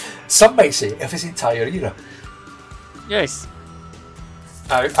 Some might say of his entire era. Yes.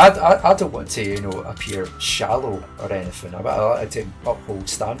 I don't want to, appear shallow or anything. I like to uphold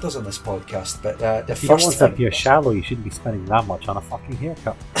standards on this podcast, but the If you first don't want to thing... appear shallow, you shouldn't be spending that much on a fucking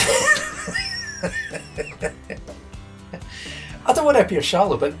haircut. I don't want to appear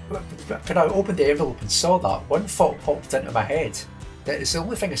shallow, but when I opened the envelope and saw that, one thought popped into my head. That it's the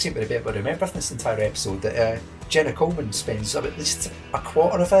only thing I seem to be able to remember from this entire episode, that Jenna Coleman spends at least a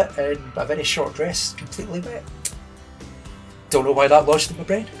quarter of it in a very short dress, completely wet. Don't know why that lodged in my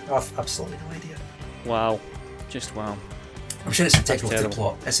brain. I've absolutely no idea. Wow. Just wow. I'm sure it's integral to the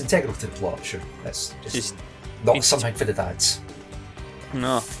plot. It's integral to the plot, sure. It's just not something for the dads.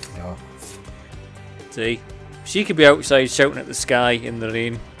 No. No. See? She could be outside shouting at the sky in the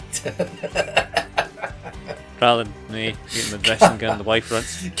rain. Rather than me getting the dressing gown the wife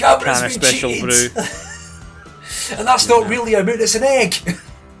runs. Can of special brew. And that's not really a moon, it's an egg.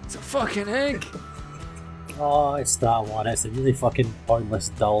 It's a fucking egg. Oh, it's that one. It's a really fucking pointless,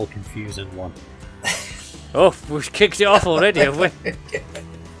 dull, confusing one. Oh, we've kicked it off already, have we?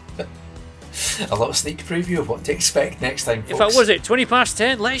 A little sneak preview of what to expect next time, folks. If I was it 20 past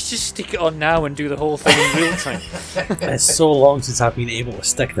 10, let's just stick it on now and do the whole thing in real time. It's so long since I've been able to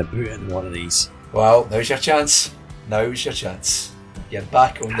stick the boot in one of these. Well, now's your chance. Now's your chance. You're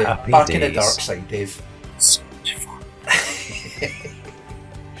back on the Happy back in the days. dark side, Dave. So much fun.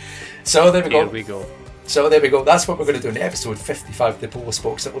 So there we go. Here we go. So there we go. That's what we're going to do in episode 55 of the Polis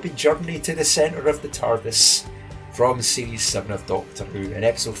Box. It will be Journey to the Centre of the TARDIS from Series 7 of Doctor Who. In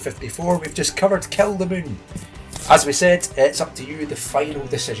episode 54, we've just covered Kill the Moon. As we said, it's up to you. The final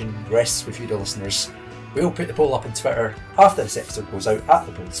decision rests with you, the listeners. We'll put the poll up on Twitter after this episode goes out at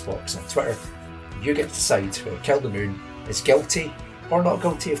the Polis Box on Twitter. You get to decide whether Kill the Moon is guilty or not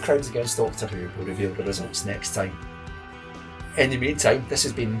guilty of crimes against Doctor Who. We'll reveal the results next time. In the meantime, this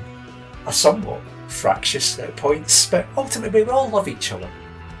has been a somewhat fractious at points, but ultimately we all love each other.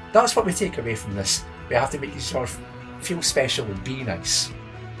 That's what we take away from this. We have to make each other feel special and be nice.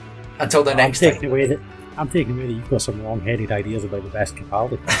 Until the next time. I'm taking away that you've got some wrong-headed ideas about the best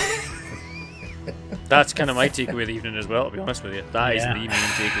Capaldi. That's kind of my takeaway of the evening as well, to be honest with you. That is Yeah. the main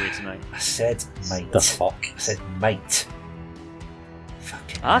takeaway tonight. I said might. The fuck? I said might.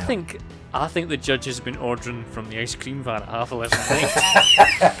 Fucking I hell. think the judge has been ordering from the ice cream van at 11:30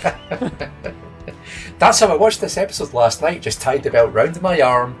 night. That's how I watched this episode last night. Just tied the belt round my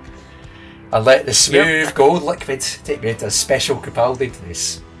arm and let the smooth gold liquid take me into a special Capaldi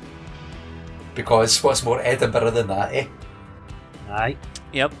place. Because what's more Edinburgh than that, eh? Aye.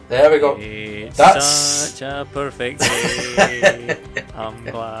 Yep. There we go. It's That's such a perfect day. I'm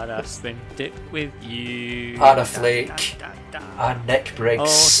glad I spent it with you. Anna Flake and Nick Briggs. Oh,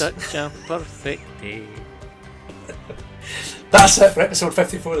 such a perfect day. That's it for episode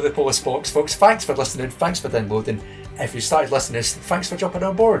 54 of the Polis Box, folks. Thanks for listening. Thanks for downloading. If you started listening, thanks for jumping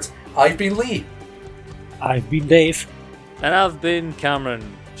on board. I've been Lee. I've been Dave. And I've been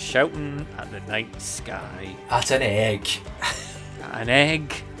Cameron, shouting at the night sky. At an egg. An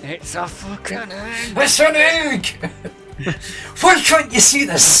egg. It's a fucking egg. It's an egg! Why can't you see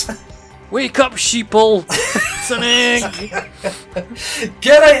this? Wake up, sheeple. It's an egg.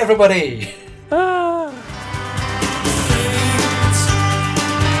 Good night, everybody. Ah.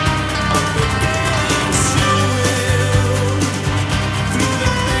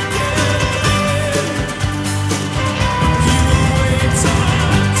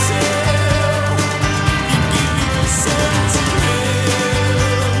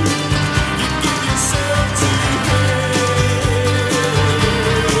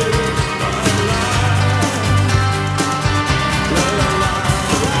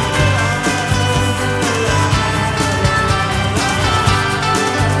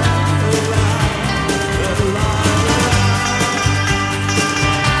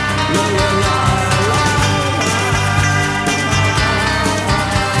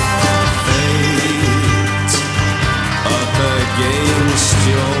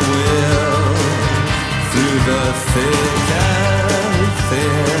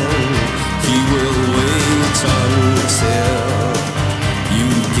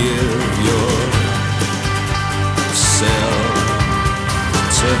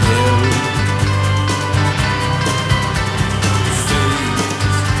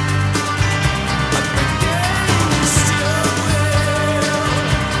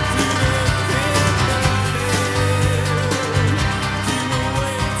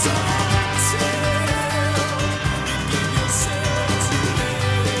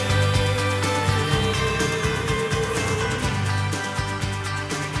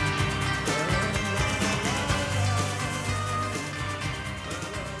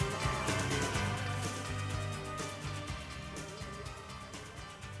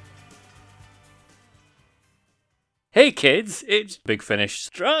 Hey kids, it's Big Finish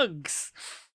Drugs.